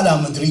በኋላ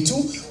ምድሪቱ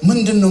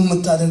ምንድነው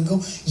የምታደርገው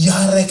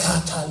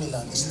ያረካታል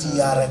ይላል እስቲ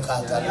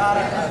ያረካታል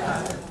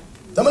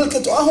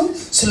ተመልከቱ አሁን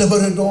ስለ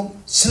በረዶ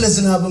ስለ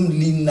ዝናብም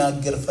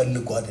ሊናገር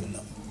ፈልጎ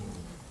አይደለም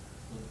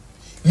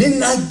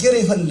ሊናገር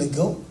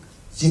የፈልገው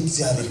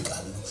የእግዚአብሔር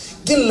ቃል ነው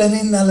ግን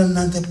ለኔና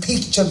ለእናንተ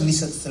ፒክቸር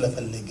ሊሰጥ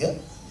ስለፈለገ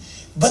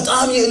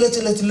በጣም የዕለት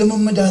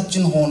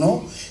ልምምዳችን ሆኖ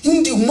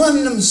እንዲሁ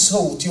ማንም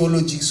ሰው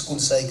ቲዮሎጂ ስኩል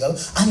ሳይገባ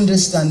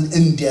አንደርስታንድ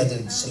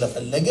እንዲያደርግ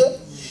ስለፈለገ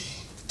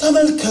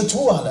ተመልከቱ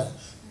አለ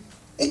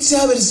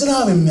እግዚአብሔር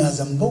ዝናብ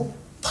የሚያዘንበው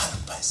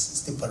ፐርፐስ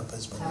እስቲ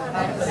ፐርፐስ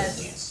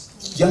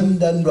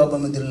ያንዳንዷ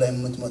በመድር ላይ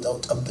የምትመጣው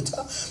ጠብታ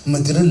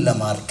ምድርን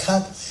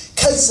ለማርካት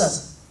ከዛ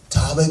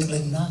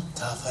ታበቅልና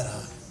ታፈራ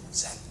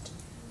ዘንድ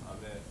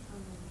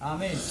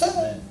አሜን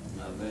አሜን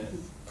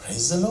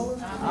praise the lord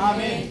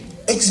አሜን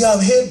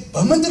እግዚአብሔር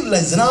በመድር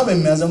ላይ ዝናብ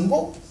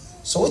የሚያዘንበው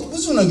ሰዎች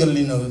ብዙ ነገር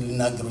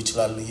ሊናገሩ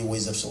ይችላሉ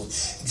የወይዘር ሰዎች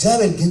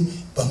እግዚአብሔር ግን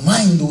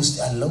በማይንድ ውስጥ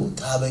ያለው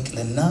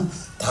ታበቅልና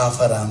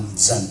ታፈራም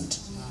ዘንድ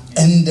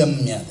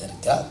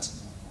እንደሚያደርጋት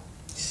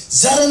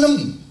ዘርንም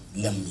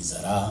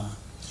ለሚዘራ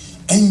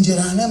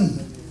እንጀራንም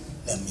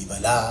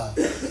ለሚበላ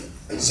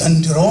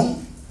ዘንድሮም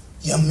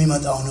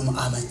የሚመጣውንም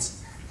አመት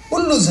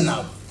ሁሉ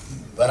ዝናብ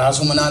በራሱ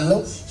ምን አለው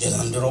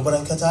የዘንድሮ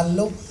በረከት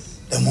አለው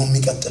ደሞ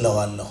የሚቀጥለው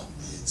አለው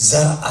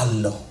ዘር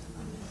አለው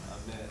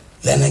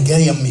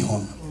ለነገር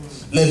የሚሆን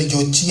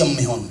ለልጆች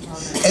የሚሆን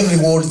every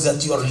word that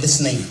you are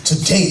listening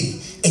today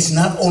is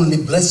not only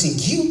blessing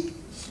you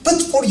but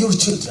for your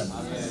children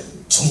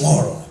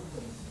tomorrow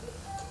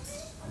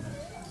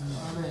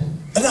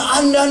እና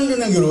አንዳንድ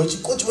ነገሮች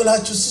ቁጭ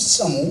ብላችሁ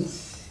ስትሰሙ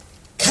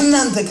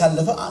ከናንተ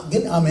ካለፈ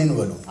ግን አሜን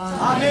በሉ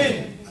አሜን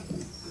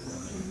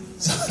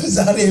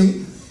ዛሬም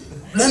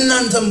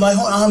ለናንተም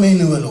ባይሆን አሜን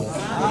በሉ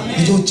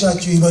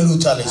ልጆቻችሁ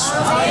ይበሉታል እሱ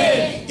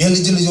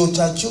የልጅ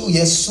ልጆቻችሁ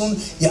የሱን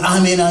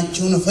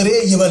የአሜናችሁን ፍሬ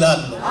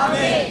ይበላሉ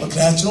አሜን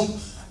ምክንያቱም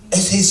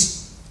it is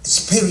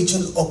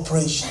spiritual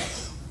operation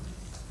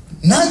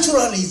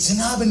naturally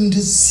ዝናብ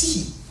እንደዚህ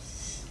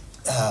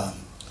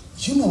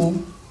you know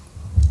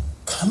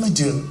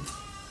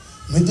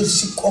ምድር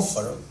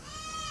ሲቆፈር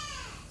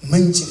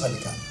ምንጭ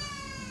ይፈልጋል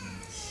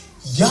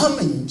ያ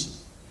ምንጭ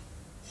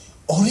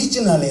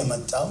ኦሪጂናል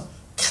የመጣው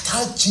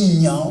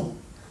ከታችኛው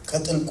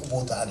ከጥልቁ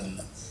ቦታ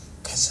አይደለም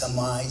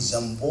ከሰማይ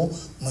ዘንቦ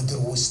ምድር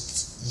ውስጥ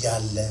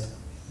ያለ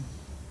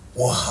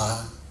ውሃ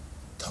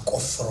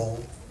ተቆፍሮ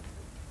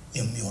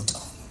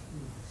የሚወጣው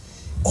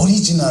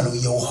ኦሪጂናሉ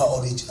የውሃ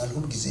ኦሪጂናል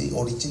ሁሉ ጊዜ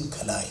ኦሪጂን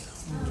ከላይ ነው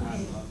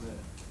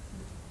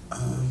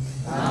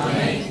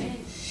አሜን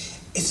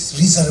it's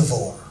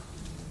reservoir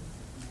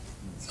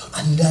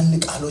አንዳንድ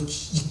ቃሎች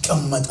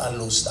ይቀመጣሉ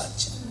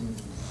ውስጣችን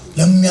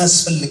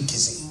ለሚያስፈልግ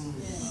ጊዜ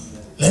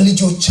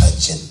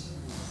ለልጆቻችን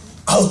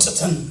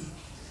አውጥተን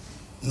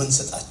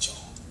መንሰጣቸው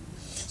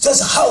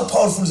that's how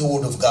powerful the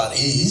word of God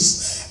is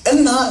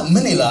እና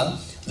ምን ይላል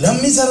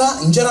ለሚዘራ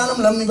እንጀራንም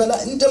ለሚበላ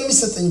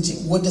እንደሚሰጥ እንጂ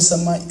ወደ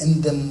ሰማይ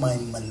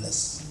እንደማይመለስ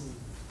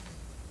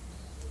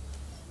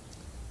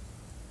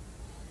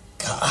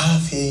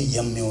ከአፌ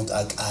የሚወጣ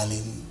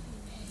ቃልም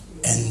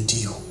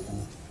እንዲሁ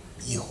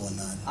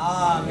ይሆናል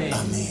አሜን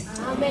አሜን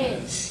አሜን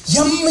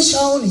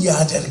የምሻውን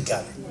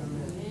ያደርጋል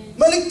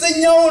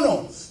መልእክተኛው ነው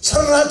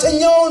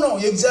ሰራተኛው ነው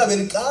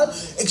የእግዚአብሔር ቃል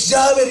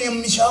እግዚአብሔር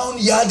የሚሻውን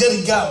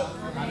ያደርጋል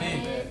አሜን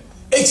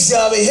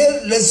እግዚአብሔር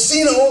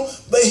ለዚህ ነው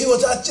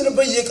በህይወታችን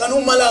በየቀኑ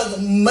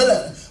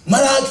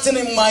መላእክትን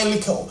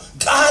የማይልከው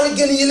ቃል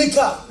ግን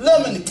ይልካል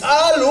ለምን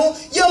ቃሉ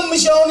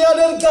የሚሻውን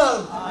ያደርጋል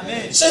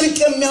አሜን ጽድቅ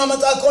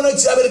የሚያመጣ ከሆነ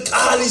እግዚአብሔር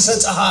ቃል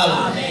ይሰጣል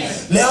አሜን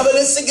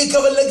ለያበለጽግ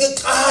ከፈለገ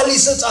ቃል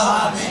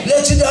ይሰጣል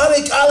ለትዳር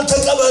ቃል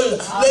ተቀበል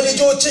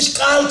ለልጆችሽ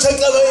ቃል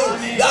ተቀበል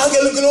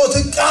ለአገልግሎት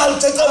ቃል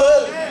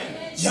ተቀበል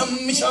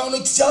የሚሻውን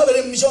እግዚአብሔር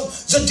የሚሻውን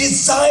the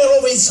desire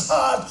of his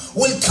heart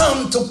will come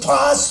to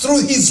pass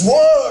through his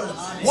word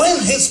when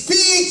he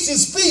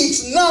speaks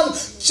not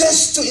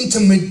just to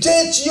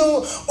intimidate you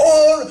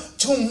or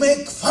to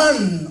make fun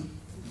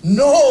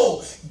no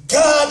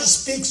God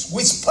speaks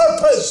with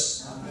purpose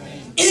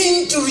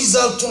into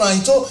result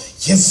tonight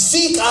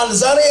የዚህ ቃል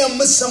ዛሬ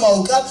የምትሰማው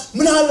ቃል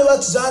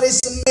ምናልባት ዛሬ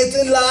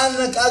ስሜትን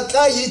ላነቃቃ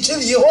ይችል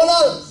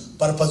ይሆናል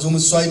ፐርፐዙም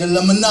እሱ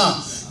አይደለምና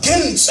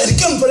ግን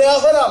ጽድቅን ፍሬ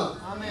ያፈራል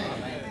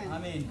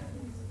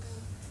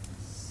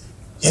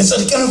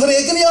የጽድቅን ፍሬ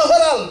ግን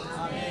ያፈራል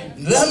አሜን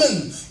ለምን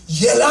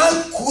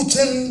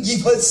የላኩትን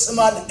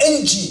ይፈጽማል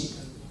እንጂ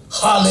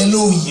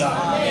ሃሌሉያ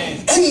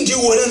እንጂ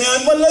ወደኔ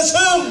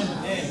አይመለስም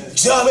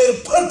እግዚአብሔር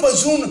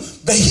ፐርፐሱን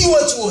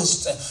በህይወት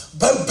ውስጥ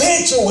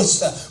በቤት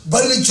ውስጥ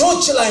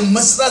በልጆች ላይ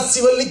መስራት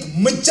ሲፈልግ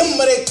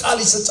መጀመሪያ ቃል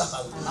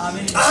ይሰጣል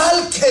ቃል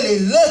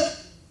ከሌለ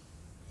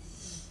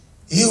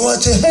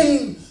ህይወትህን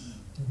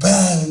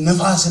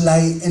በነፋስ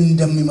ላይ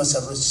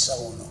እንደሚመሰርት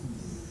ሰው ነው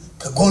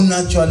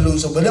ከጎናቸው ያለውን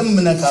ሰው በደም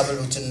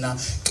ነካበሉትና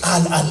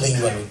ቃል አለኝ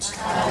በሉት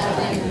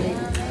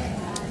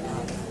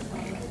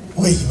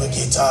ወይ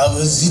በጌታ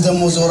እዚህ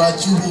ደሞ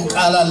ዞራችሁ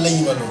ቃል አለኝ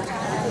በሉት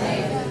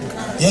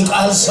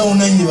የቃል ሰው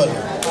ነኝ በሉ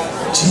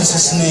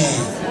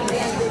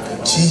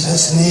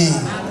Jesus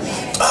name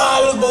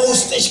ቃል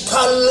በውስጥሽ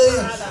ካለ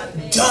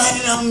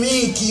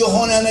ዳይናሚክ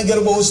የሆነ ነገር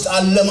በውስጥ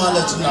አለ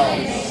ማለት ነው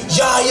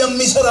ያ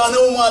የሚሰራ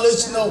ነው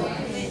ማለት ነው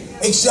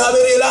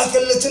እግዚአብሔር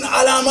የላከለትን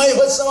ዓላማ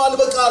ይፈጽማል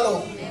በቃሉ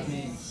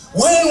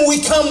when we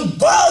come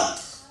back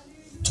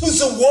to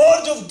the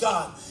word of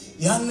God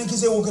ያን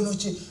ጊዜ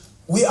ወገኖቼ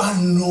we are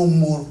no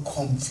more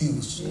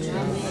confused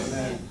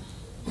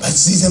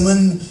በዚህ ዘመን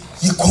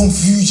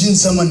የኮንፊውዥን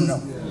ዘመን ነው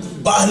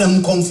በዓለም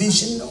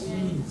ኮንፊውዥን ነው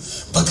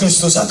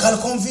በክርስቶስ አካል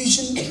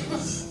ኮንፊውዥን ነው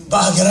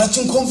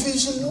በአገራችን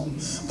ኮንፊውዥን ነው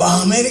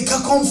በአሜሪካ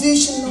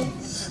ኮንፊውዥን ነው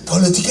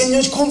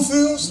ፖለቲከኞች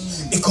ኮንፊውዝድ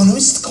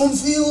economists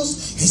confused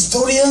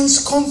historians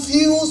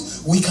confused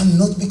we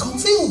cannot be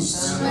confused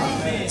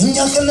እኛ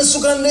ከነሱ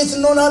ጋር እንዴት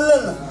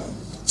እንሆናለን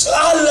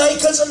ጻል ላይ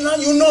ከጽና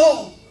you know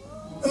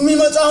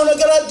የሚመጣው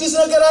ነገር አዲስ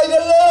ነገር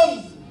አይደለም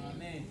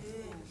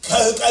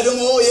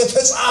ከቀድሞ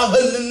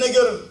የተጻፈልን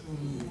ነገር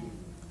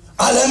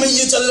ዓለም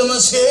እየጨለመ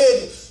ሲሄድ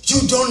you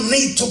don't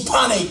need to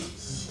panic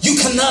you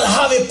cannot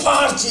have a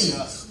party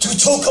to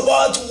talk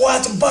about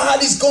what bad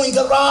is going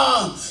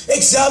around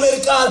እግዚአብሔር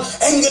ቃል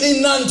እንግዲህ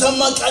እናንተማ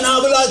ቀና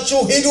ብላችሁ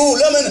ሄዱ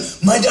ለምን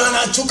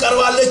መዳናችሁ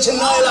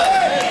ቀርባለችና ይላል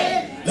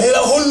ሌላ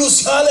ሁሉ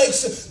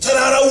ሲያለቅስ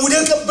ተራራው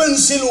ውደቅብን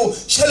ሲሉ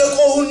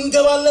ሸለቆውን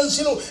እንገባለን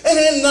ሲሉ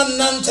እኔና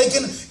እናንተ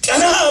ግን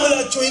ቀና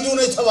ብላችሁ ሄዱ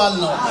ነው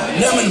የተባልነው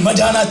ለምን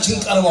መዳናችን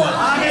ቀርቧል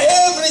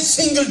every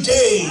single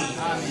day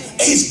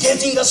is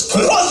getting us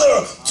closer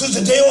to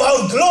the day of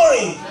our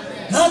glory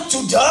not to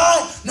die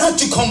not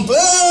to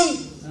complain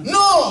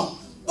no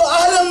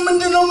በዓለም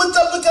ምንድነው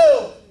የምንጠብቀው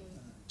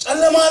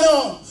ጨለማ ነው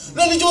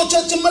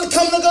ለልጆቻችን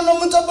መልካም ነገር ነው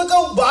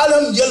የምንጠብቀው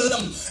በዓለም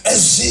የለም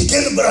እዚህ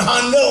ግን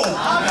ብርሃን ነው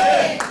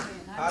አሜን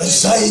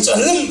እዛ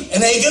ይጨልም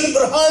እኔ ግን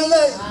ብርሃን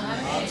ነኝ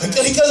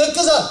ፍቅር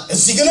ይቀዘቅዛል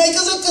እዚህ ግን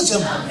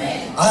አይቀዘቅዝም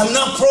I am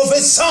not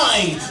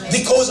prophesying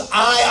because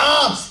I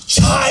am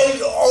child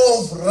of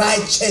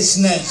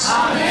righteousness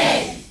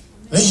አሜን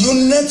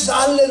ልዩነት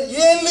አለን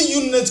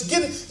የልዩነት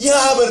ግን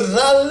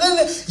ያበራልን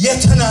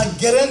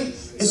የተናገረን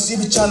እዚህ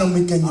ብቻ ነው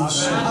የሚገኘው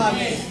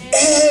አሜን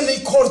እኔ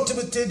ኮርት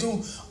ብትሄዱ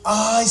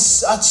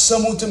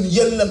አትሰሙትም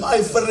የለም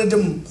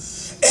አይፈረድም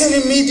እኔ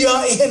ሚዲያ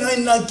ይሄን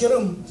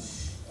አይናገርም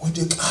ወደ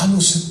ቃሉ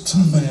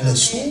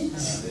ስትመለሱ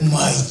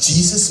my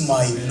Jesus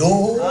my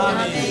Lord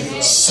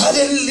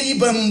suddenly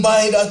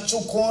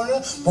በእምባይዳችሁ ከሆነ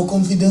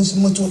በኮንፊደንስ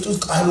የምትወጡት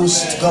ቃሉ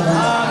ስትገቡ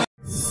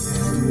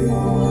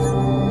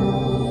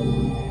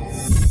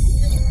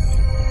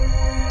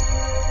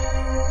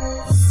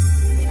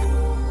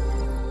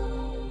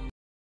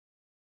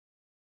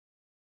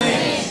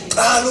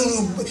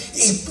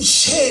it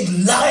shed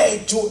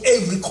light to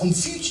every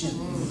confusion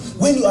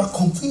when you are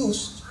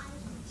confused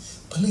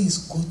please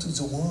go to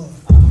the word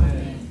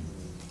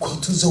go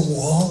to the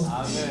word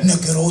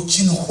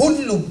ነገሮችን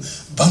ሁሉ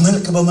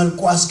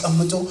በመልኩ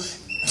አስቀምጦ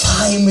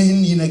ታይምን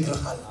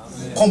ይነግርሃል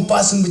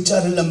ኮምፓስን ብቻ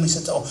አይደለም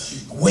የሚሰጠው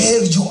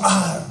where you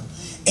are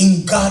in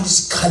God's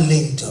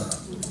calendar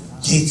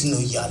የት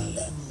ነው ያለ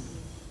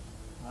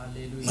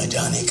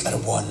መዳኔ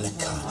ቀርቧል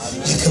ለካ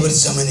የክብር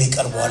ዘመኔ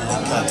ቀርቧል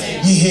ለካ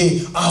ይሄ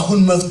አሁን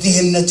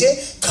መፍትሄነቴ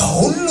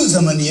ከሁሉ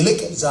ዘመን ይልቅ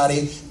ዛሬ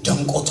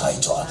ደምቆ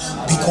ታይቷል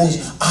because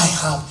I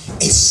have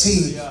a say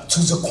to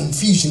the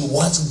confusion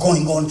what's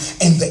going on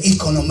in the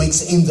economics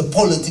in the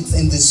politics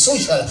in the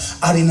social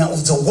arena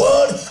of the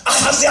world I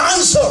have the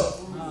answer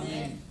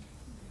amen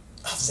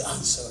I have the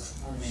answer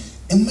amen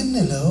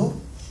እምንለው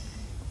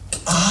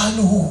ቃሉ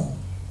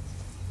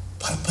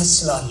ፐርፐስ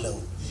ስላለው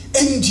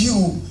እንዲሁ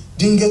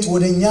ድንገት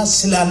ወደኛ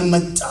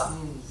ስላልመጣ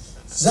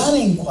ዛሬ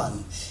እንኳን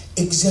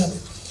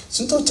እግዚአብሔር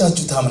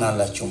ስንቶቻችሁ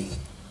ታምናላችሁ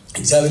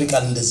እግዚአብሔር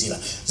ቃል እንደዚህ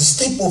ይላል the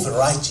step of the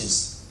righteous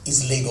is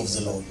leg of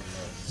the Lord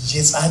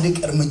የጻድቅ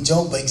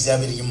እርምጃው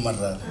በእግዚአብሔር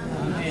ይመራል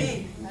አሜን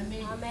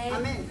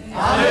አሜን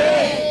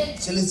አሜን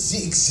ስለዚህ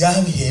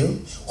እግዚአብሔር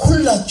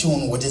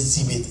ሁላችሁን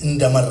ወደዚህ ቤት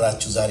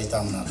እንደመራችሁ ዛሬ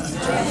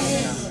ታምናላችሁ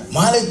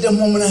ማለት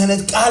ደግሞ ምን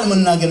አይነት ቃል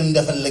መናገር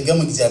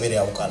እንደፈለገም እግዚአብሔር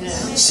ያውቃል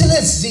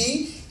ስለዚህ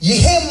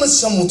ይሄ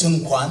መስሙት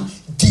እንኳን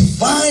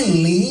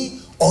divinely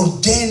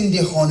ordained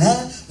የሆነ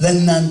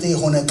ለእናንተ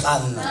የሆነ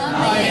ቃል ነው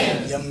አሜን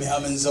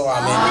የሚያምን ሰው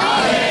አሜን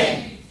አሜን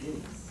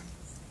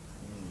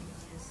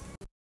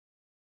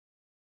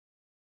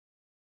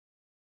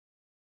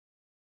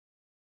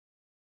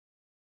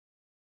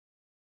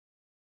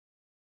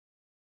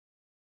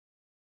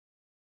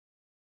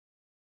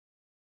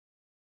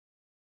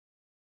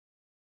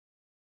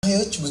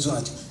ብዙ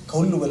ናቸው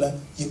ከሁሉ በላይ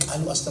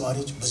የቃሉ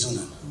አስተማሪዎች ብዙ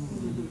ናቸው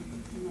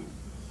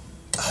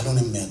ቃሉ ቃሉን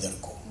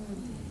የሚያደርጉ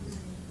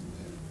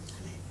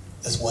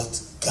That's what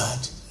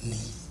God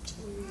needs.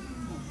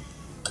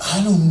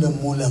 ቃሉን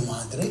ደግሞ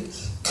ለማድረግ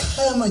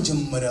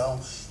ከመጀመሪያው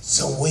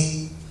the way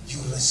you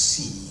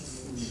receive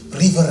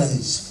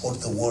reverence for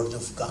the word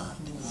of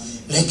God.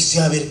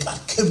 ለእግዚአብሔር ቃል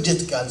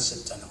ክብደት ቃል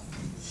ሰጠነው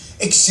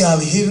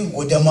እግዚአብሔር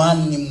ወደ ማን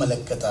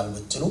ይመለከታል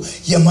ብትሉ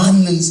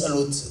የማንን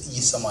ጸሎት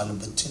ይሰማል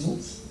ብትሉ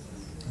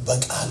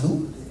በቃሉ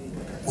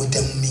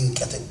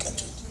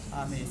ወደሚንቀጠቀጡት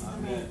አሜን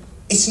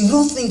It's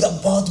nothing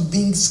about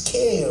being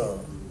scared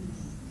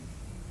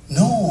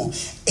No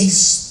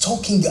it's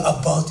talking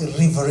about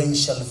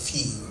reverential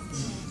fear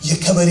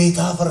የከበሬታ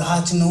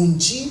ፍርሃት ነው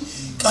እንጂ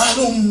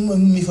ቃሉን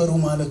የሚፈሩ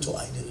ማለቱ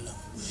አይደለም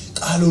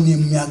ቃሉን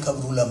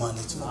የሚያከብሩ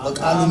ለማለት ነው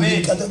በቃሉ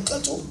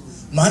የሚንቀጠቀጡ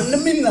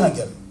ማንንም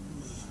ይናገር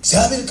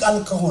እግዚአብሔር ቃል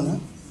ከሆነ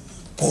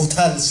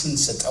ቦታል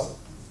ስንሰጠው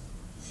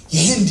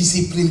ይሄን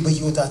ዲሲፕሊን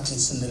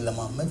በህይወታችን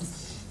ስንለማመድ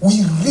we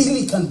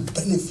really can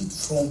benefit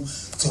from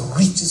the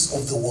riches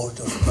of the word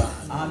of God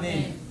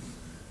amen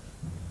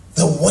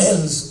the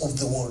wells of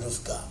the word of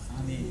God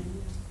amen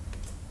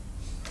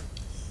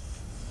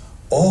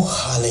oh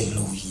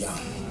hallelujah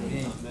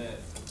amen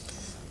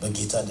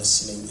በጌታ ደስ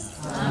ይለኛል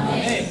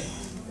አሜን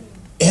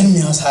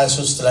ኤርምያስ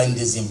 23 ላይ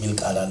እንደዚህ የሚል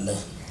ቃል አለ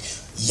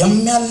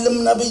የሚያልም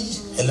ነብይ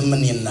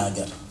ህልምን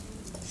ይናገር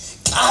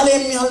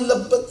ቃሌም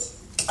ያለበት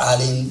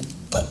ቃሌን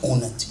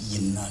በእውነት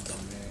ይናገር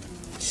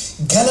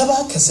ገለባ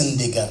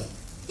ከስንዴ ጋር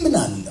ምን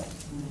አለው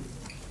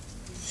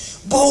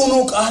በሆነ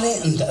ቃሌ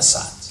እንደ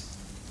እሳት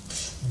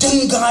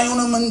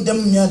ድንጋዩንም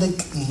እንደሚያደቅ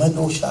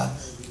መዶሻ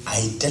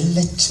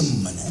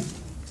አይደለችምን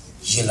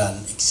ይላል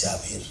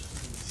እግዚአብሔር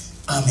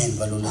አሜን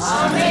በሉልኝ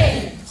አሜን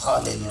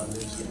ሃሌሉያ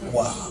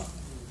ዋው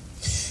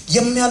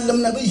የሚያልም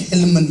ነብይ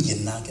ህልምን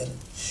ይናገር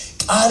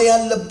ቃል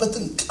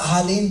ያለበትን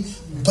ቃሌን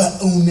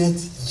በእውነት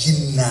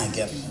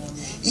ይናገር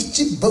እቺ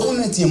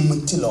በእውነት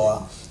የምትለዋ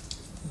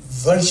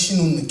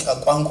ቨርሽኑን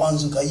ቋንቋን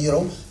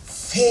ቀይረው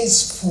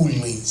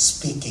faithfully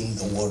speaking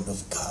the word of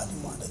God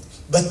ማለት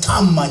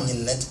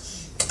በታማኝነት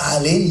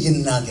ቃሌን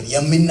ይናገር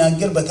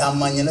የሚናገር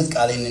በታማኝነት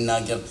ቃሌን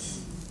ይናገር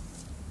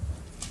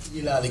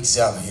ይላል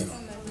እግዚአብሔር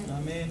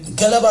አሜን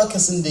ገለባ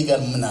ከስንዴ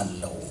ጋር ምን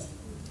አለው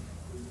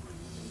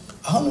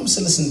አሁንም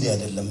ስለ ስንዴ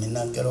አይደለም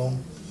የሚናገረው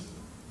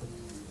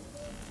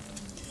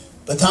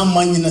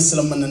በታማኝነት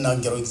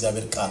ስለምንናገረው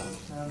እግዚአብሔር ቃል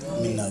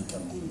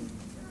የሚናገረው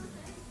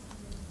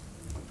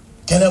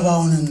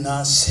ገለባውንና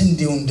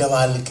ስንዴውን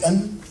ደባልቀን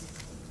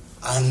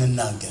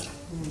አንናገር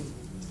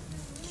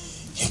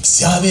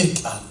የእግዚአብሔር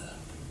ቃል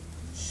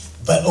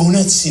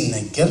በእውነት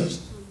ሲነገር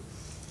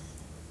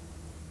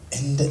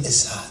እንደ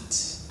እሳት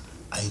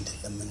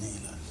አይደለም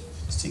ይላል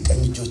እስቲ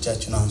ቀኝ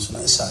እጆቻችሁን አንሱና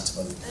እሳት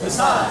በሉ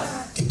እሳት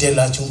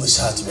ግዴላችሁም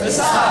እሳት በሉ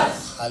እሳት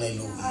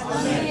ሃሌሉያ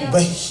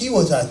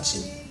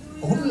በህይወታችን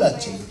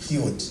ሁላችን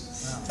ህይወት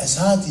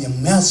እሳት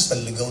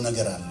የሚያስፈልገው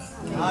ነገር አለ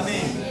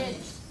አሜን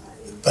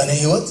በኔ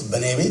ህይወት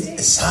በኔ ቤት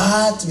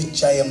እሳት ብቻ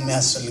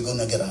የሚያስፈልገው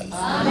ነገር አለ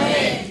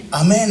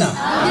አሜን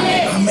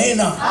አሜን አሜን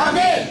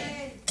አሜን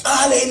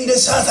ቃሌ እንደ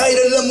እሳት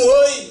አይደለም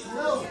ወይ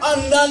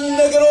አንዳንድ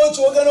ነገሮች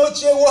ወገኖች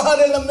ውሃ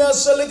አይደለም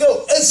የሚያስፈልገው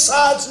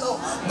እሳት ነው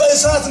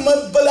በእሳት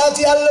መበላት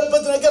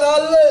ያለበት ነገር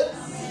አለ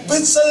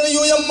ብትጸልዩ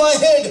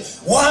የማይሄድ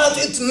what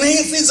it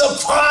needs is a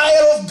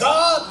fire of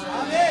God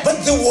but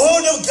the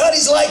word of God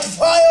is like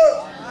fire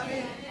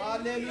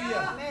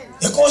hallelujah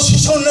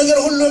የቆሽሾን ነገር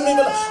ሁሉ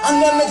የሚበላ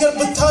አንዳንድ ነገር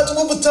ብታጥቡ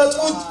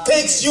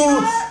takes you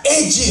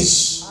ages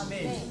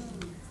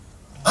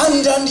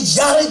አንዳንድ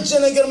ያረጀ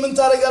ነገር ምን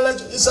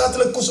ታረጋላችሁ እሳት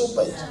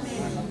ለኩሱበት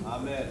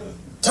አሜን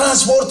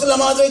ትራንስፖርት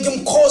ለማድረግም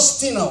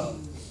ኮስቲ ነው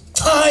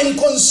time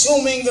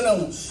consuming ነው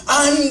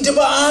አንድ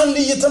በአንድ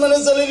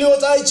እየተመነዘለ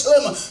ሊወጣ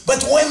አይችልም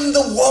but when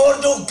the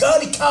word of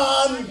God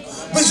comes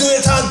ብዙ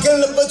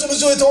የታገልንበት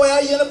ብዙ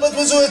የተወያየንበት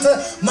ብዙ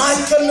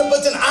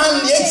የተማከርንበትን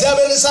አንድ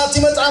የእግዚአብሔር እሳት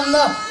ይመጣና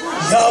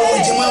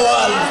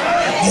ያወድመዋል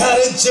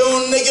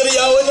ያረጀውን ነገር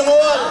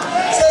ያወድመዋል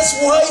that's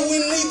why we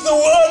need the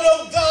word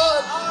of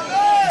God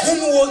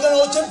ግን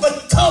ወገኖች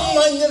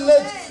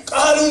በታማኝነት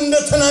ቃሉ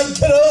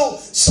እንደተናገረው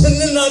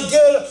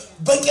ስንናገር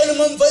በቀን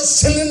መንፈስ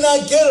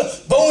ስንናገር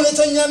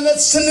በእውነተኛነት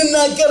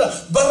ስንናገር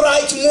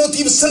በራይት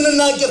ሞቲቭ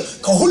ስንናገር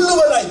ከሁሉ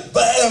በላይ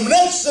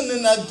በእምነት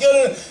ስንናገር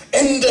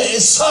እንደ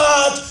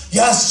እሳት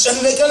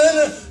ያስጨነቀንን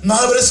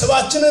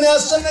ማህበረሰባችንን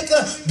ያስጨነቀ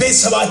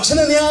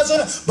ቤተሰባችንን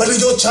ያዘን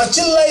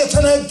በልጆቻችን ላይ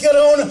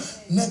የተናገረውን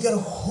ነገር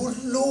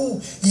ሁሉ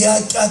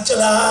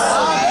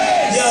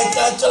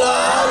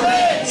ያቃጥላል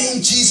in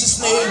Jesus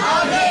name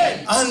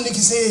አንድ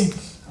ጊዜ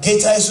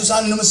ጌታ ኢየሱስ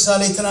አንድ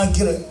ምሳሌ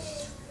ተናገረ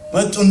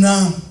መጡና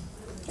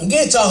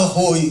ጌታ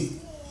ሆይ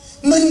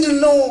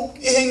ምንድነው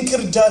ይሄን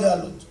ክርዳድ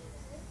አሉት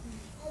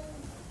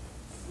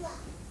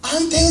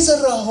አንተ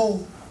የዘራኸው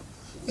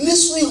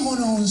ንጹህ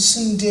የሆነው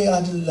ስንዴ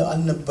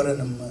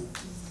አልነበረንም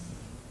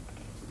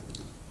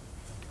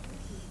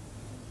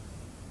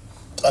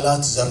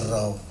ጠላት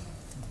ዘራው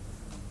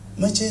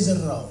መቼ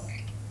ዘራው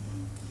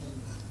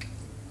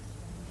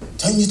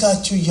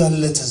ተኝታችሁ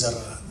ያለ ተዘራ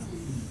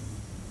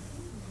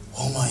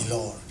oh my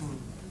lord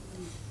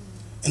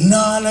እና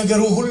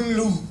ነገሩ ሁሉ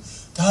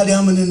ታዲያ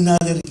ምን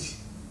እናደርግ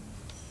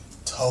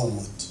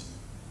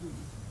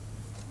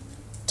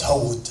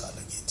ተውት አለ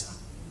ጌታ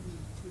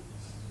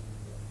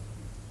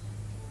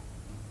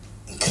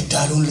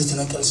እንክርዳዱን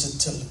ልትነቅል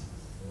ስትል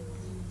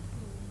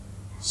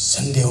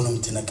ስንዴውንም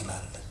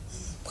ትነቅላለህ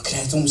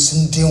ምክንያቱም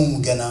ስንዴውም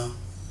ገና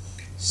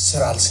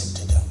ስር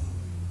አልሰደደም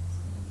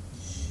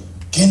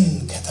ግን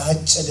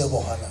ከታጨደ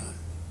በኋላ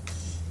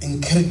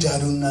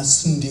እንክርዳዱና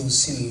ስንዴው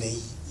ሲለይ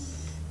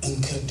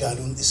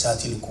እንክርዳዱን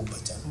እሳት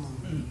ይልኩበታል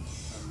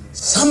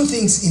some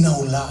things in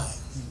our life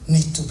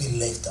need to be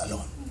left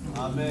alone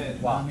amen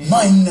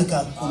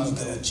ማይነካኩ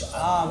ነገሮች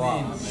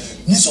አሜን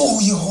ንጹህ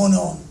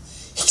የሆነው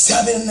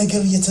እግዚአብሔር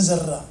ነገር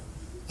የተዘራ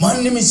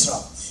ማንንም ይስራ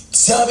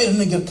እግዚአብሔር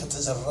ነገር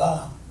ከተዘራ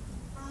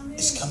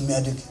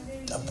እስከሚያድግ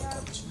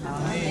ጠብቁት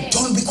አሜን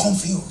don't be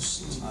confused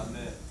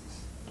amen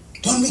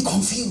don't be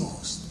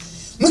confused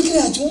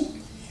ምክንያቱም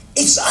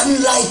it's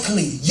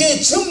unlikely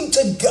የትም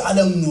ጥግ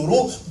ዓለም ኑሮ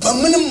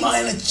በምንም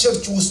አይነት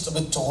ቸርች ውስጥ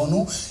ብትሆኑ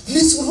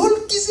ለሁሉ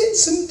ጊዜ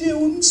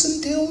ስንዴውን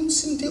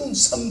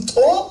ሰምቶ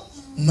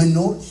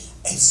መኖር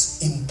is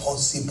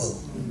impossible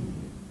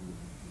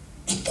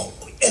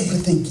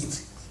everything is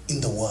in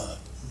the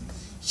world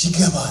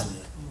ይገባል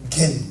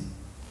ግን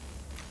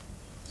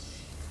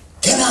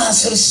ገና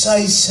ስር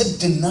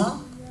ሳይሰድና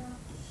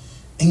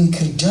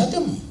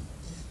እንክርዳድም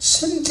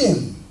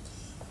ስንዴም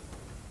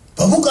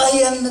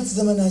በቡቃያነት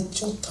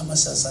ዘመናቸው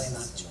ተመሳሳይ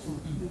ናቸው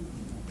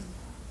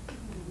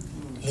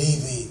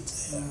leave it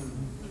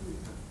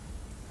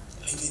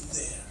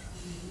there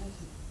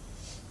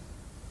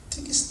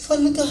ትግስት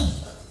ፈልጋል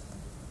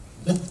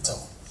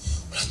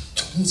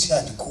ሁለቱም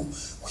ሲያድጉ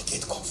we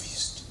get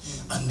confused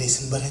አንዴ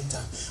ስንበረታ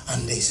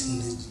አንዴ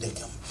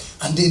ስንደከም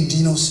አንዴ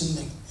እንዲህ ነው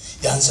ስንል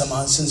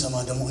ስንሰማ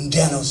ደግሞ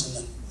እንዲያ ነው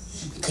ስንል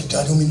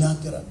ክርዳዱም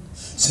ይናገራል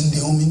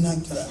ስንዴውም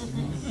ይናገራል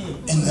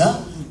እና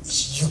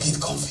you get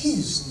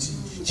confused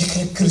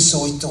የክርክር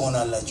ሰዎች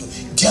ትሆናላችሁ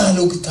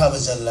ዲያሎግ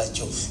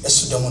ታበዛላችሁ እሱ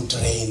ደግሞ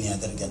ድሬን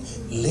ያደርጋል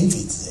leave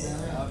it there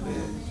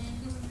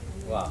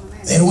wow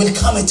there will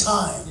come a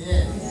time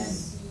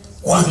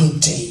one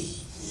day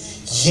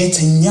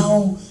የትኛው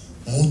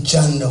ሙጃ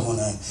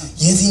እንደሆነ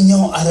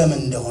የትኛው አረም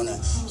እንደሆነ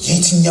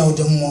የትኛው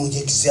ደግሞ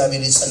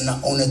የእግዚአብሔር የጸና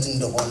እውነት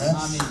እንደሆነ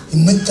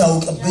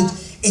የምታውቅበት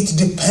it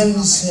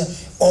depends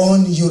on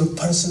your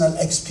personal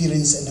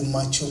experience and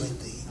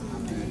maturity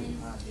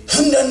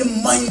አንዳንድ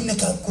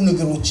ማይነካኩ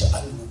ነገሮች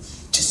አሉ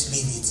just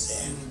leave it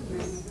there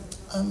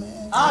amen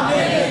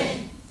amen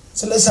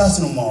ስለ እሳት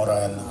ነው ማውራው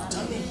ያለው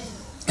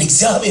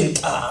እግዚአብሔር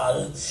ቃል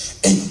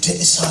እንደ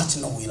እሳት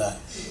ነው ይላል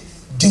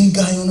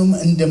ድንጋዩንም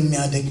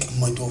እንደሚያደቅ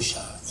መዶሻ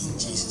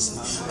ኢየሱስ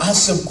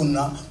አሰብኩና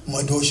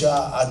መዶሻ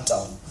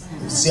አጣው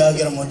እዚህ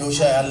ሀገር መዶሻ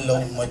ያለው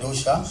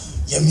መዶሻ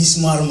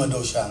የሚስማር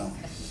መዶሻ ነው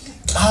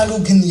ቃሉ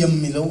ግን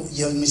የሚለው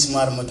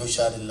የሚስማር መዶሻ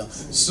አይደለም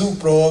እሱ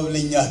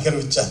probably ሀገር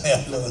ብቻ ነው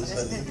ያለው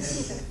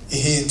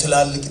ይሄ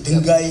ትላልቅ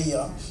ድንጋይ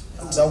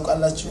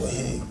ታውቃላችሁ ይሄ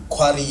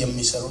ኳሪ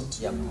የሚሰሩት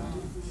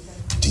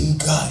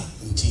ድንጋይ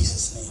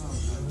ኢየሱስ ነው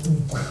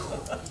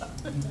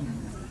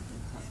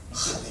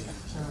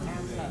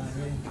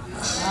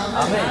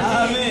አሜን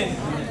አሜን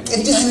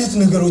እንዲህ አይነት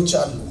ነገሮች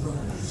አሉ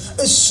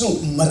እሱ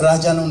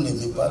መራጃ ነው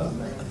እንደሚባለው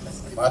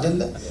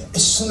አይደለ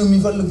እሱን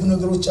የሚፈልጉ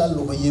ነገሮች አሉ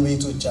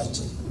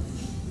በየቤቶቻችን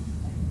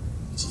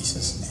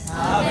ኢየሱስ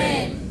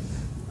አሜን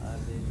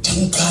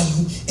ድንጋዩ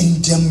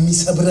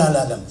እንደሚሰብር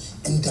አላለም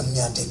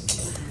እንደሚያደቅ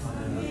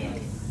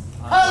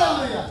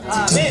ሃሌሉያ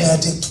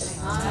እንደሚያደቅ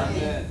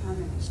አሜን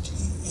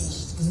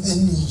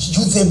then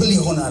usable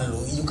ይሆናሉ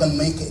you can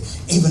make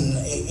even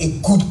a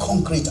good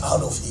concrete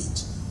out of it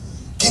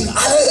ግን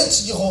አለት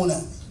የሆነ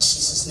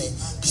ኢየሱስ ነው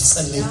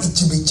ቢጸልይ እጅ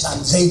ብቻን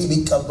ዘይት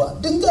ቢቀባ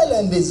ድንጋይ ላይ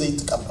እንደ ዘይት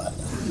ተቀባለ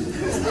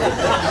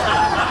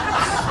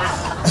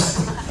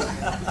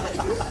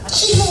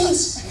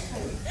ኢየሱስ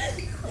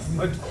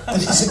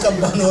እዚህ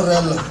ቀባ ነው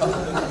ያለው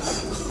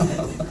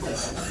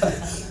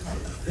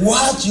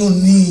what you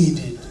need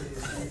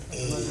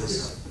is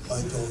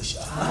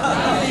madosha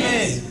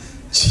amen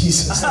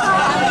Jesus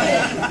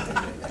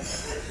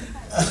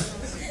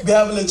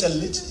ቢያብለ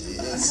ጨልጭ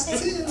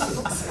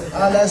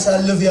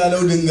አላሳልፍ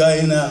ያለው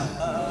ድንጋይና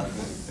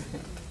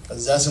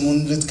ከዛ ስሙን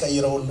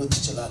ልትቀይረው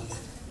ትችላለህ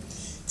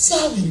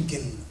እግዚአብሔር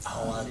ግን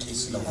አዋቂ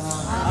ስለሆነ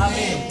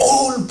አሜን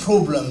all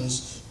problems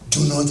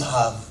do not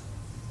have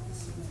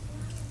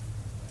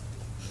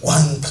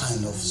one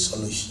kind of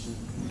solution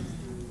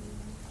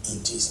in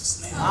Jesus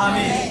name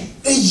amen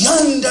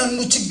እያንዳንዱ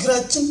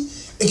ችግራችን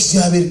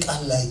እግዚአብሔር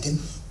ቃል ላይ ግን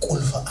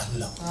ቁልፍ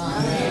አለው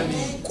አሜን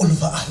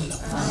ቁልፍ አለው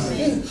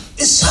አሜን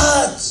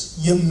እሳት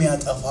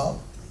የሚያጠፋው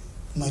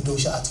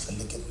መዶሻ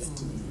አትፈልግለት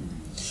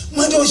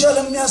መዶሻ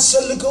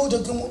ለሚያስፈልገው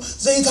ደግሞ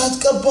ዘይት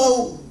አትቀባው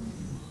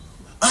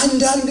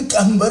አንዳንድ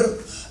ቀንበር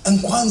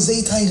እንኳን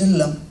ዘይት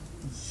አይደለም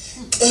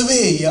ቅቤ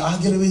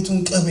የአገር ቤቱን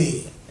ቅቤ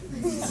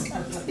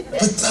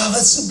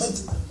በታፈስበት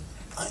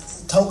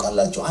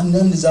ታውቃላችሁ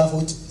አንዳንድ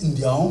ዛፎች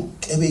እንዲያው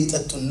ቅቤ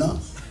ይጠጡና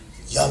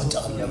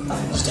ያብጣሉ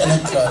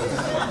ይጠነክራሉ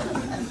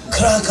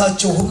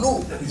ክራካቸው ሁሉ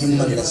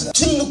ይመለሳል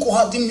ትልቁ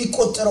ሀብት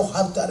የሚቆጠረው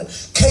ሀብት አይደል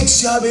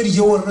ከእግዚአብሔር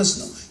የወረስ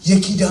ነው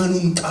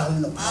የኪዳኑን ቃል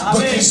ነው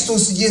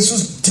በክርስቶስ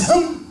ኢየሱስ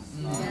ደም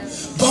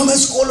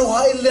በመስቀሉ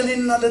ኃይል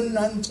ለኔና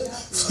ለናንተ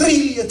ፍሪ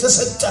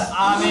የተሰጠ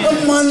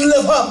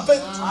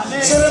የማንለፋበት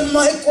ዘር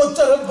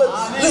የማይቆጠርበት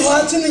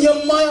ልፋትን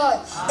የማያይ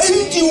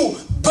እንዲሁ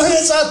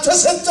በነፃ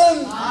ተሰጠን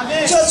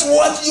That's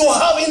what you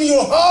have in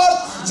your heart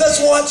That's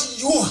what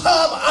you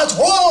have at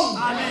home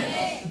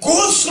Go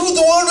through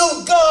the word of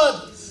God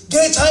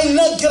ጌታ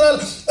ይናገራል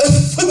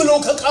እፍ ብሎ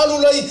ከቃሉ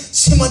ላይ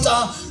ሲመጣ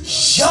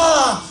ያ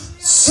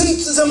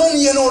ስንት ዘመን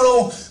የኖረው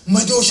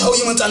መዶሻው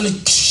ይመጣል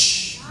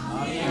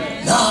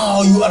Now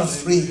you are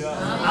free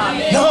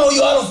Now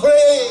you are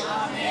free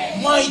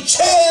My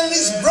chain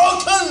is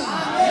broken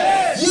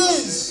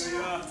Yes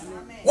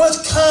What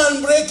can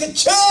break a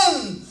chain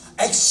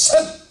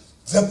except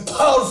the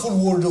powerful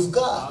word of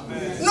God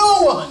No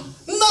one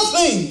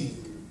nothing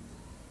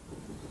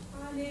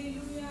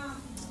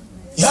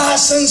ያ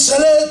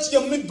ሰንሰለት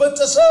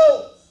የሚበጠሰው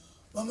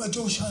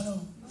በመዶሻ ነው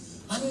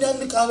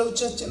አንዳንድ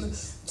ቃሎቻችን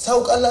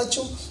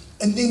ታውቃላችሁ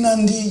እንዲና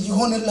እንዲ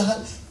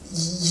ይሆንልሃል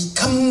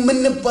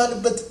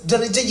ከምንባልበት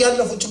ደረጃ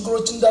ያለፉ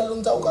ችግሮች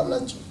እንዳሉን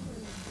ታውቃላችሁ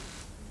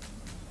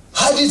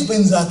Had it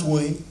been that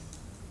way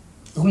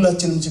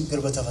ሁላችንም ችግር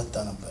በተፈታ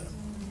ነበር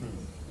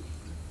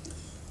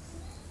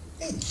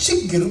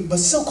ችግር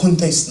በሰው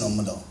ኮንቴክስት ነው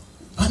ማለት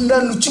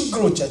አንዳንዱ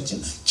ችግሮቻችን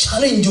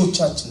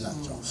ቻሌንጆቻችን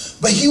ናቸው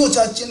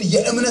በህይወታችን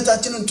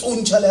የእምነታችንን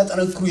ጡንቻ ላይ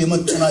ያጠነክሩ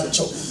የመጡ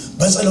ናቸው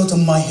በጸሎት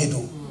የማይሄዱ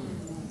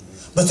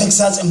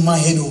በተግሳጽ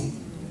የማይሄዱ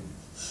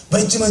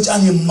በእጅ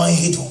መጫን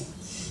የማይሄዱ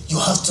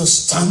You have to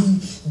stand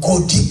go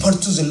deeper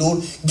to the Lord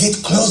get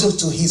closer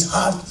to his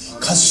heart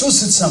ከሱ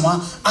ስትሰማ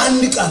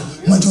አንድ ቃል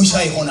መዶሻ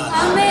ይሆናል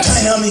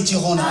ዳይናሚክ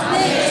ይሆናል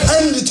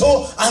አንድቶ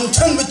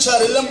አንተን ብቻ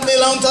አይደለም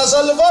ሌላውን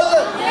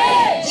ታሳልፋለህ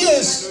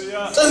Yes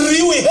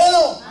ጥሪው ይሄ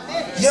ነው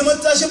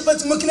የመጣሽበት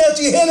ምክንያት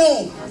ይሄ ነው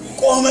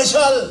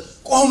ቆመሻል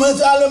ቆመት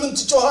ዓለምን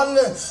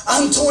ትጮሃለህ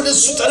አንተ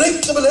ወደሱ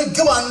ጠልቅ ብለህ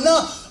ግባና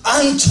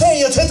አንተ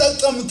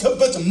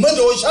የተጠቀምከበት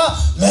መዶሻ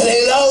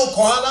ለሌላው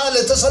ከኋላ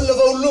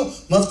ለተሰለፈው ሁሉ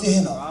መፍትሄ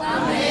ነው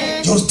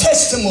Your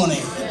testimony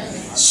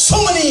So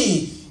many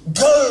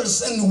girls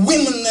and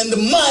women and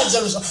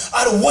mothers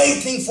are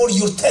waiting for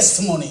your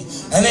testimony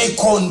and I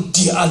can't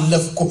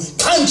አለፍኩ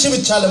ካንቺ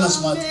ብቻ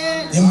ለመስማት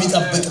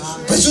የሚጠብቅ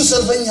ብዙ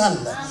ሰልፈኛ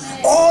አለ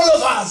All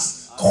of us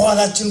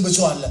ከኋላችን ብዙ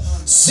አለ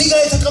እዚህ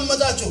ጋር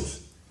የተቀመጣችሁ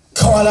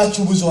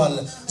ከኋላችሁ ብዙ አለ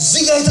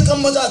እዚህ ጋር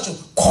የተቀመጣችሁ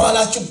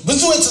ከኋላችሁ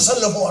ብዙ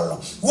የተሰለፉ አሉ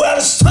We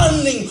are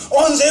standing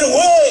on their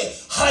way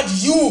had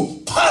you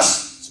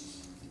passed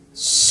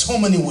so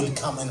many will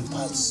come and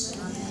pass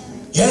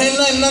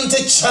የኔና እናንተ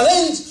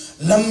ቻሌንጅ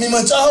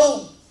ለሚመጣው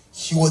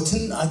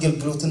ህይወትን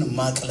አገልግሎትን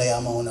ማቅለያ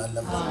መሆን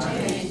አለበት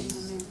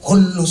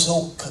ሁሉ ሰው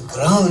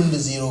ከግራውንድ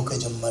ዜሮ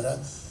ከጀመረ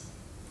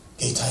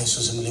ጌታ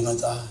ኢየሱስም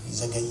ሊመጣ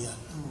ይዘገያል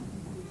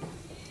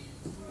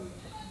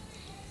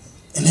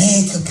እኔ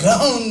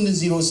ከግራውንድ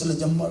ዜሮ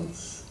ስለጀመሩ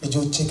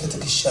ልጆቼ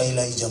ከተከሻይ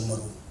ላይ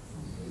ጀመሩ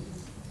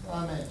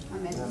አሜን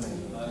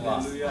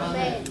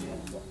አሜን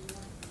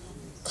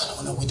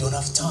ካለሆነ we don't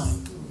have time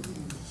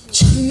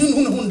ችንኑ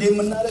ነው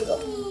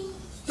እንደምናደርገው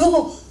No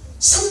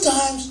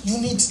sometimes you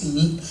need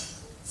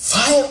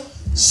fire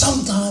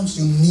sometimes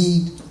you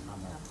need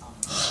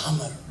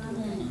hammer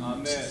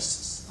Amen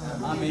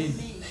Amen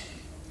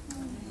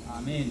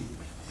Amen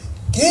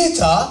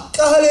ጌታ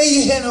ቃሌ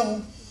ይሄ ነው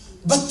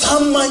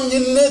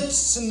በታማኝነት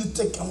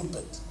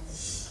ስንጠቀምበት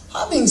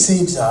Having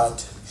said that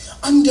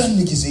አንዳንድ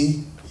ጊዜ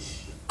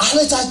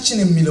አለታችን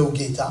የሚለው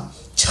ጌታ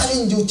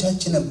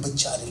ቻሌንጆቻችን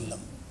ብቻ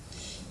አይደለም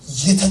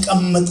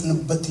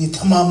የተቀመጥንበት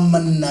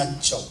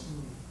የተማመንናቸው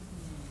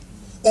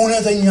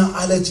እውነተኛ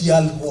አለት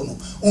ያልሆኑ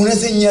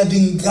እውነተኛ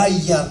ድንጋይ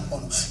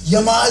ያልሆኑ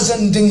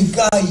የማዕዘን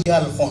ድንጋይ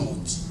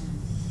ያልሆኑት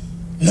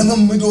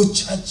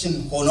ለመምዶቻችን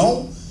ሆነው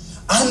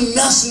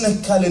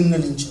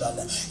አናስነካልንል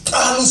እንችላለን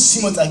ቃሉ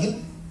ሲመጣ ግን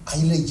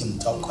አይለይም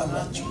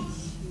ታውቃላችሁ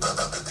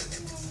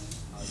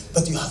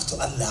But you have to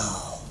allow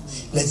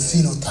ለዚህ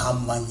ነው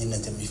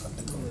ታማኝነት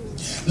የሚፈልገው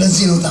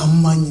ለዚህ ነው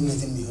ታማኝነት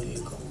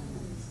የሚፈልገው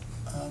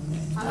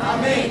አሜን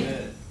አሜን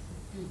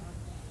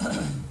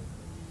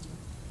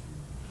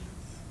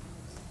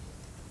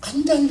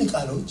አንዳንድ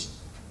ቃሎች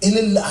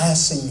እልል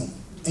አያሰኙም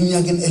እኛ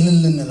ግን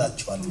እልል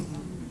እንላቸዋለን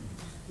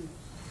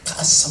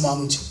ከአሰማሙ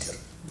ችግር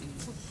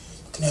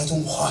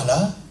ምክንያቱም ኋላ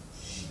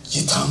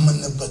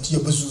የታመንበት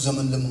የብዙ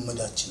ዘመን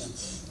ለመመዳችንን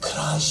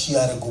ክራሽ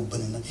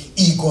ያረጉብንና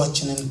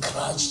ኢጎአችንን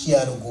ክራሽ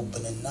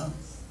ያረጉብንና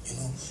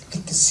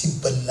ልክ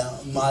ሲበላ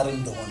ማር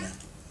እንደሆነ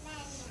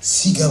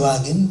ሲገባ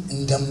ግን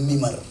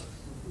እንደሚመር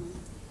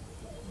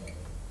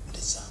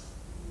እንደዛ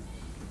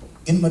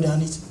ግን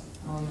መድኃኒት ነው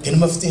ግን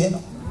መፍትሄ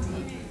ነው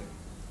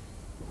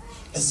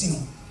ለዚህ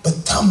ነው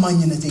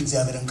በታማኝነት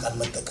እግዚአብሔርን ቃል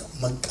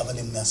መቀበል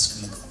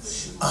የሚያስፈልገው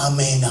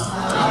አሜን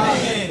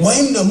አሜን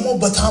ወይም ደግሞ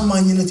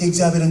በታማኝነት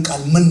እግዚአብሔርን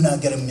ቃል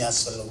መናገር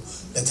የሚያስፈልገው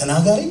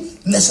ለተናጋሪ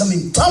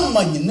ለሰሚም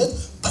ታማኝነት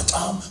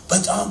በጣም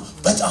በጣም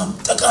በጣም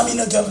ጠቃሚ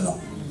ነገር ነው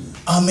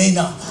አሜን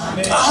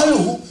ቃሉ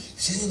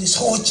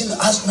ሰዎችን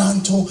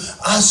አጽናንቶ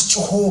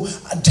አስጭሆ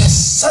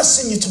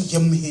ደሳሰኝቶ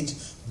የሚሄድ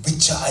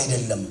ብቻ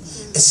አይደለም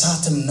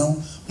እሳትም ነው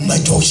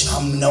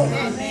መዶሻም ነው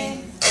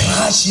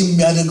ክራሽ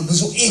የሚያደርግ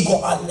ብዙ ኢጎ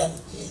አለን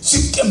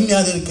ዝቅ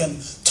የሚያደርገን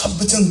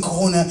ተብተን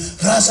ከሆነ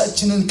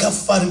ራሳችንን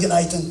ከፍ አድርገን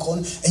አይተን ከሆነ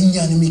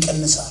እኛንም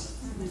ይቀንሳል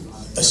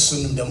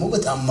እሱንም ደግሞ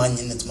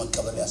በታማኝነት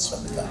መቀበል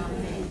ያስፈልጋል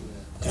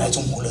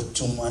ምክንያቱም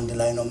ሁለቱም አንድ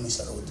ላይ ነው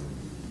የሚሰሩት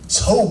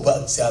ሰው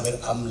በእግዚአብሔር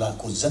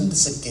አምላኩ ዘንድ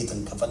ስኬትን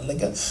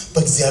ከፈለገ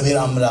በእግዚአብሔር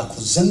አምላኩ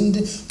ዘንድ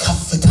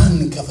ከፍታን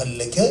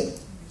ከፈለገ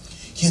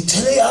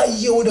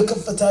የተለያየ ወደ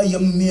ከፍታ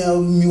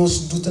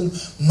የሚወስዱትን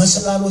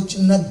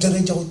መሰላሎችና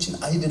ደረጃዎችን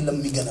አይደለም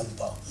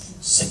የሚገነባው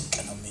ዝቅ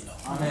ነው የሚለው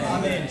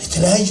አሜን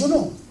የተለያዩ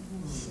ነው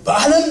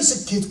በዓለም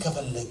ስኬት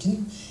ከፈለግን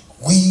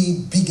we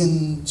begin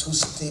to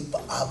step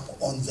up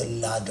on the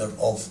ladder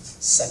of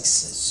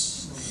success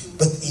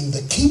but in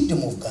the kingdom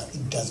of God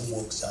it doesn't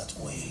work that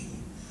way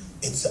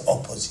it's the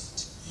opposite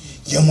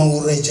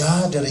የመውረጃ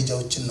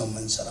ደረጃዎችን ነው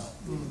መንሰራው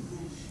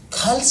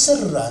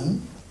ካልሰራን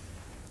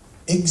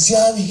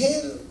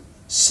እግዚአብሔር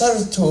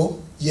ሰርቶ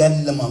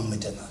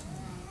ያለማመደናል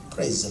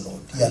praise the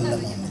lord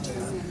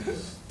ያለማመደናል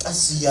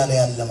ቀስ ያለ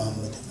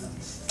ያለማመደናል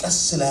ቀስ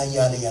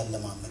ያለ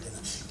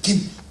ያለማመደናል ግን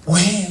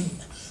when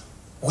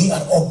we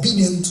are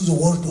obedient to the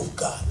word of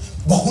God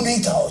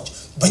በሁኔታዎች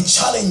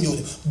በቻሌንጆች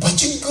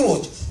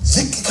በችግሮች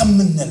ዝቅ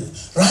ከመነል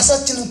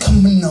ራሳችንን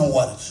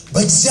ከመናዋር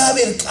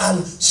በእግዚአብሔር ቃል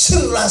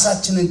ስር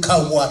ራሳችንን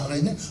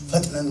ካዋረን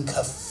ፈጥነን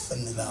ከፍ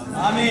እንላለን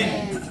አሜን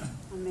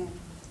አሜን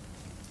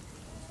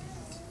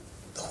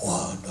the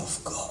word of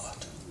God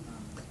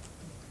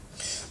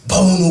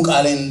በውኑ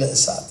ቃል እንደ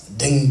እሳት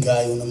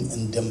ድንጋዩንም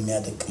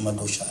እንደሚያደቅ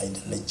መዶሻ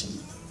አይደለችም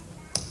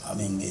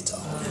አሜን ጌታ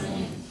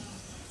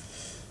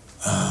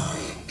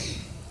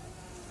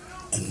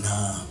እና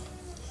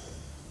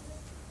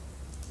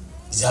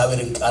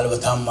እግዚአብሔርን ቃል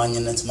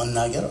በታማኝነት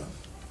መናገር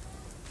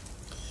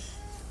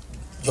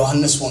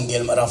ዮሐንስ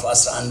ወንጌል ምዕራፍ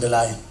 11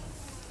 ላይ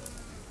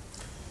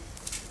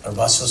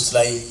 43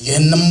 ላይ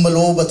ይህንም ብሎ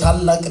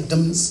በታላቅ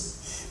ድምጽ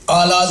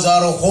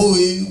አልዓዛር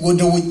ሆይ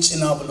ወደ ውጭ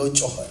ና ብሎ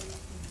ጮኸ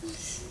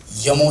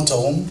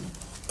የሞተውም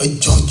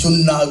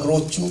እጆቹና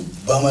እግሮቹ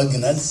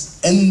በመግነዝ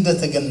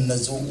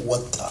እንደተገነዙ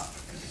ወጣ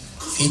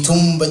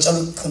ፊቱም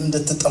በጨርቅ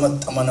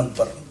እንደተጠመጠመ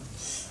ነበር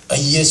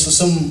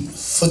ኢየሱስም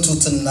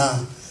ፍቱትና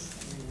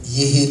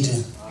ይሄድ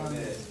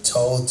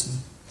ተውት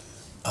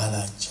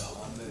አላቸው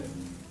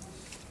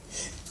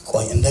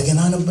ቆይ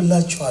እንደገና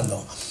ነብላችኋለሁ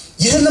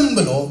ይህንም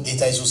ብሎ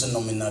ጌታ ኢየሱስን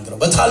ነው የሚናገረው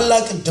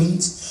በታላቅ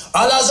ድምጽ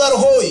አልዓዛር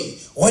ሆይ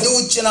ወደ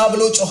ውጭ ና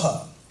ብሎ ጮኸ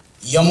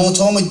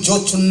የሞተውም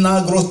እጆቹና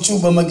እግሮቹ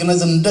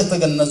በመግነዝ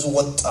እንደተገነዙ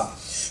ወጣ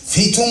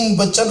ፊቱም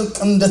በጨርቅ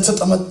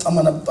እንደተጠመጠመ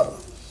ነበር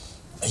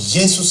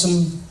ኢየሱስም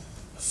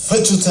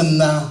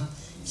ፍቱትና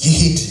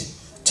ይሄድ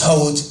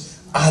ተውት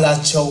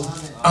አላቸው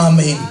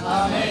አሜን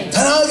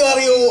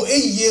ተናጋሪው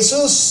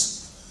ኢየሱስ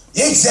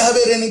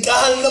የእግዚአብሔርን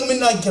ቃል ነው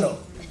የሚናገረው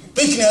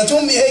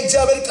ምክንያቱም ይሄ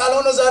እግዚአብሔር ቃል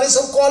ሆነ ዛሬ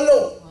ሰብኳለሁ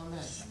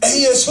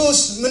ኢየሱስ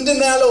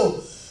ምንድነው ያለው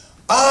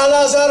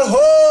አልዓዛር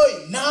ሆይ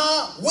ና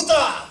ውጣ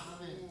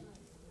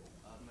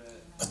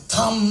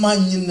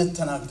በታማኝነት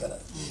ተናገረ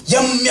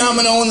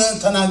የሚያምነውን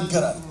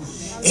ተናገረ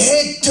ይሄ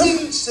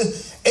ድምጽ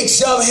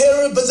እግዚአብሔር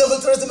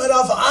በዘፍጥረት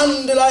ምዕራፍ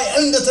 1 ላይ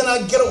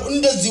እንደተናገረው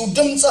እንደዚሁ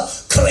ድምጽ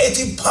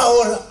ክሬቲቭ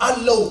ፓወር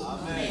አለው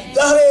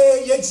ዛሬ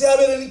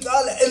የእግዚአብሔርን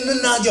ቃል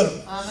እንናገር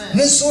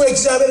ንሱ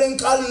የእግዚአብሔርን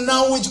ቃል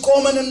እናውጅ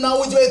ቆመን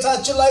እናውጅ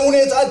ቤታችን ላይ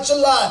ሁኔታችን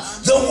ላይ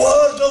the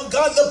word of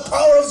God the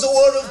power of the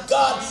word of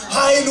God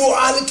ኃይሉ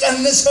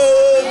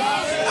አልቀነሰም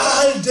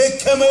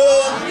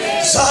አልደከመም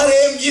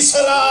ዛሬም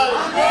ይሰራል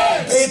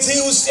ቤቴ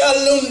ውስጥ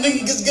ያለውን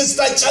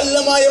ድንግዝግዝታ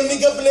ጨለማ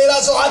የሚገብ ሌላ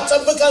ሰው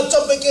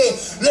አትጠብቂ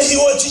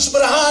ለሕይወትሽ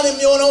ብርሃን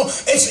የሚሆነው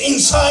it's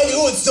inside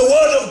you it's the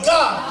word of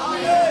God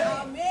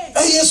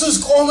Jesus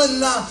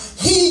ቆመና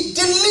he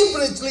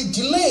deliberately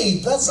delayed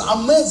that's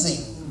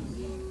amazing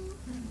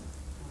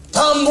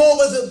ታምቦ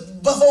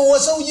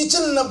በፈወሰው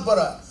ይችል ነበር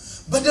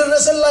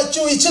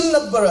በደረሰላቸው ይችል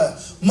ነበር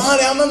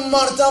ማርያምም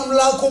ማርታም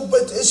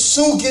ላኩበት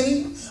እሱ ግን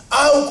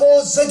አውቆ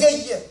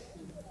ዘገየ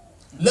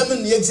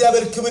ለምን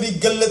የእግዚአብሔር ክብር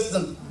ይገለጥ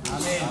ዘንድ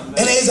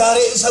እኔ ዛሬ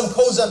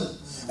ሰብከው ዘንድ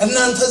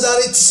እናንተ ዛሬ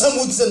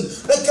ተሰሙት ዘንድ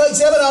ለካ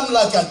እግዚአብሔር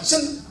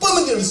አምላካችን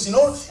በምድር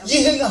ሲኖር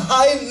ይህን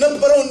ኃይል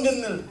ነበረው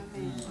እንድንል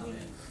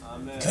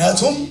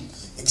ምክንያቱም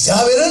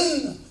እግዚአብሔርን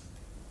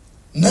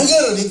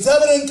ነገር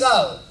እግዚአብሔርን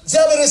ቃል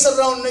እግዚአብሔር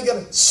የሰራውን ነገር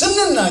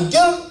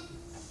ስንናገር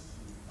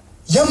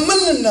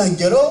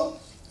የምንናገረው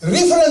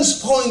reference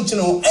point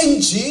ነው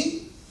እንጂ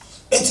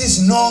it is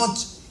not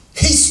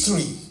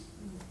history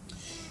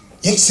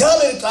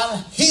የእግዚአብሔር ቃል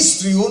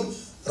historyውን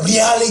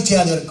reality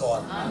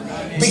ያደርገዋል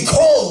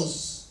because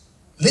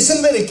listen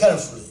very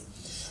carefully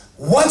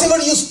whatever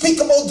you speak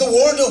about the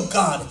word of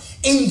God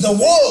in the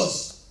was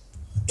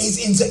is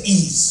in the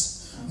is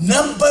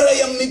ነበር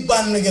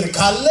የሚባል ነገር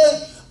ካለ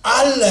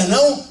አለ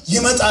ነው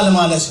ይመጣል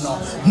ማለት ነው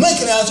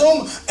ምክንያቱም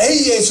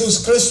ኢየሱስ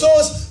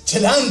ክርስቶስ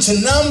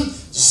ትላንትናም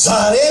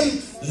ዛሬም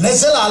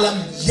ለዘላለም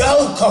ያው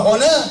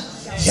ከሆነ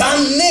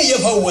ያኔ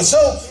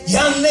የፈወሰው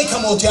ያኔ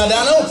ከሞት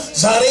ያዳነው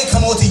ዛሬ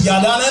ከሞት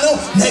ያዳነ ነው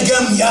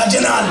ነገም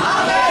ያድናል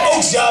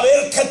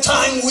እግዚአብሔር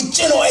ከታይም ውጪ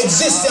ነው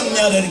ኤግዚስት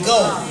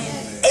የሚያደርገው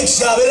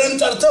እግዚአብሔርን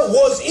ጠርተው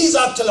was is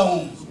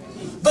አትለውም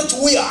but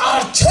we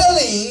are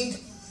telling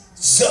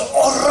the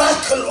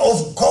oracle of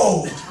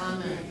God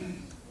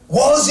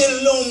was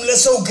የለውም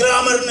ለሰው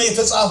ግራመር ነው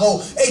የተጻፈው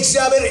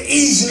እግዚአብሔር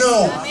is ነው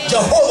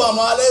ጀሆቫ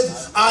ማለት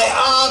I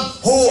am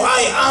who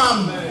I am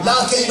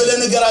ላከኝ ብለ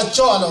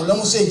ነገራቸው አለው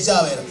ለሙሴ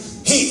እግዚአብሔር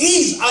he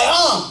is I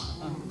am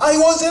I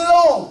was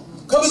alone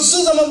ከብዙ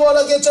ዘመን በኋላ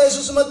ጌታ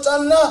ኢየሱስ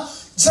መጣና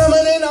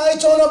ዘመኔን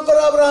አይቶ ነበር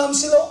አብርሃም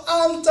ሲለው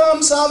አንተ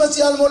 50 ዓመት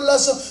ያልሞላ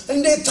ሰው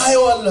እንዴት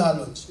ታየዋለህ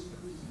አሉት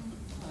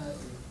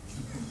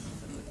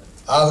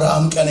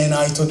አብርሃም ቀኔን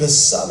አይቶ ደስ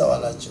አለው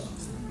አላቸው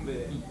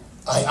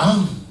I am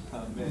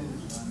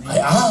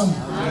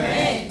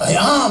I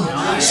am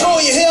so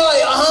here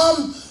I am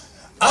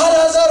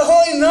አላዛር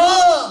ሆይ ና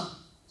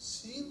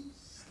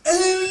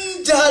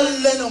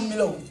እንዳለ ነው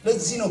የሚለው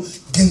ለዚህ ነው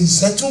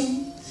ግንዘቱም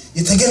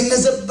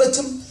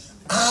የተገነዘበትም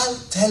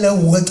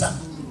አልተለወጠም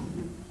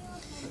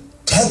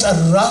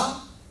ተጠራ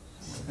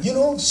you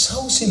know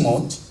ሰው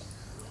ሲሞት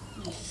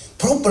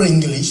proper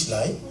english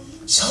ላይ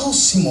ሰው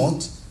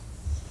ሲሞት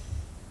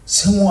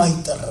ስሙ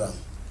አይጠራም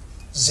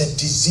the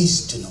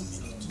deceased ነው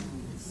የሚሉት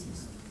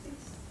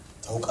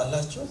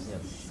ታውቃላችሁ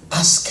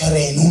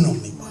አስከሬኑ ነው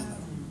የሚባለው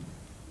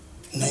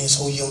እና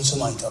የሰውየውን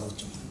ስም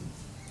አይጠሩትም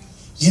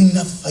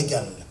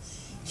ይነፈጋል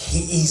he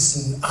is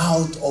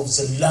out of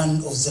the land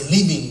of the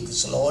living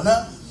ስለሆነ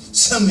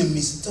ስም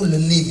የሚሰጠው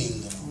ለሊቪንግ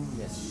ነው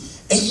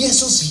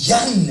ኢየሱስ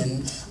ያንን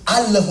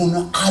አለሁና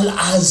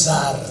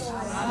አልዓዛር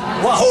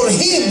for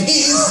him he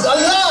is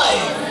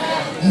alive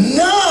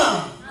now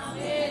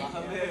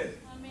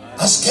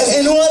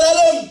አስከሬኑ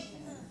አላለም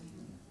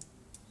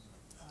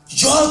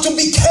you have to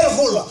be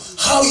careful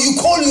how you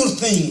call your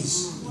things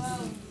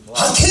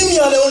ሐኪም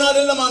ያለውን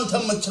አይደለም አንተ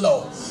የምትለው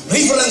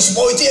reference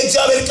point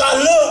እግዚአብሔር ቃል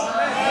ነው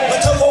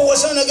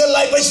በተፈወሰ ነገር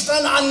ላይ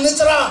በሽታን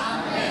አንጥራ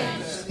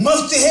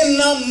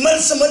መፍትሄና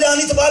መልስ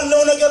መድኃኒት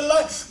ባለው ነገር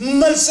ላይ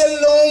መልስ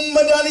የለውም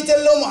መድኃኒት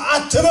የለውም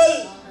አትበል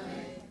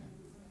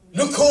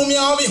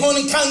leukemia ቢሆን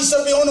cancer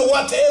ቢሆን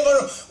whatever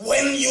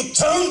when you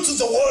turn to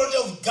the word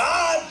of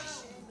God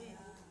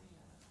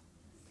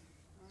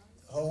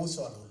how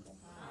so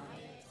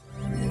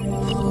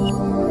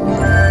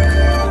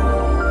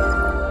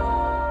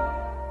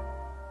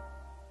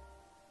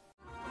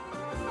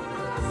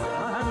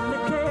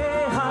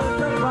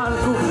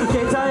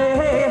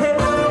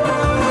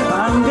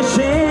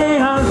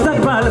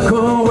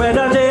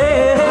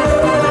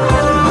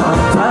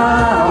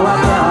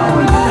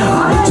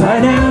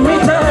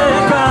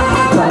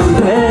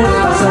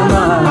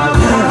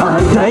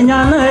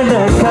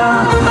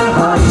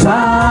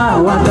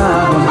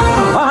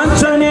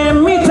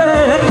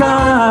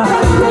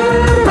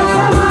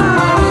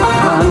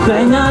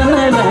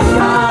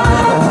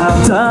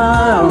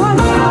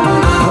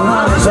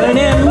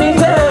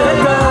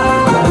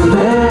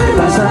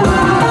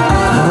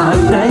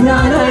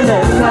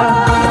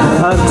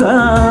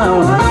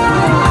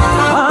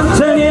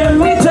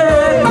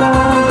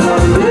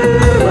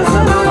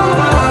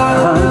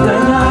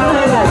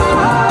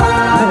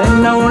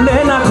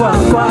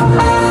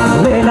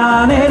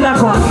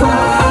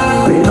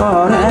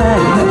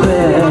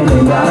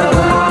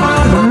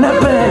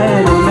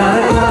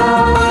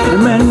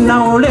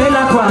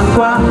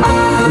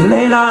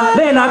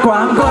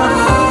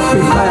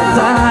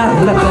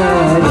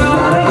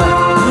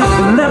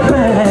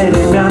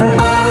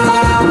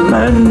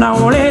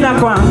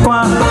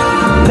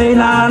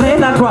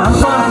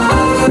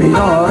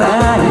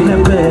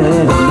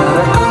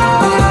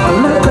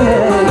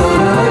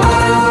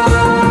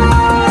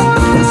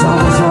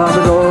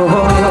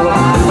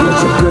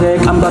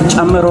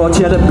ጨምሮት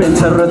የልቤን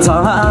ትርታ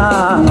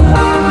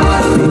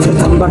ቤት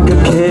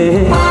ተንበርክኬ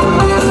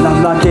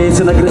ለአምላኬ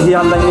ስነግርህ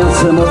ያለኝን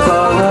ስሞታ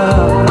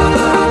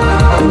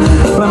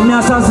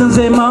በሚያሳዝን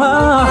ዜማ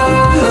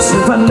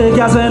ስፈልግ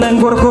ያዘነን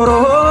ጎርጎሮ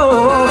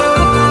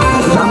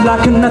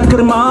የአምላክነት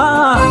ግርማ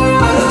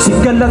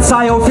ሲገለጥ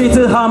ሳየው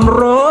ፊትህ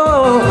አምሮ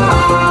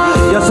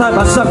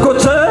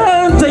የሰበሰብኩትን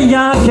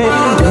ጥያቄ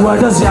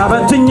ወደዚያ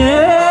በትኜ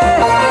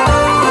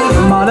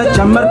ማለት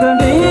ጀመርክ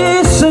እንዲህ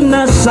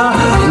ስነሳ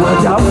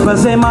ወዲያው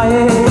በዜማዬ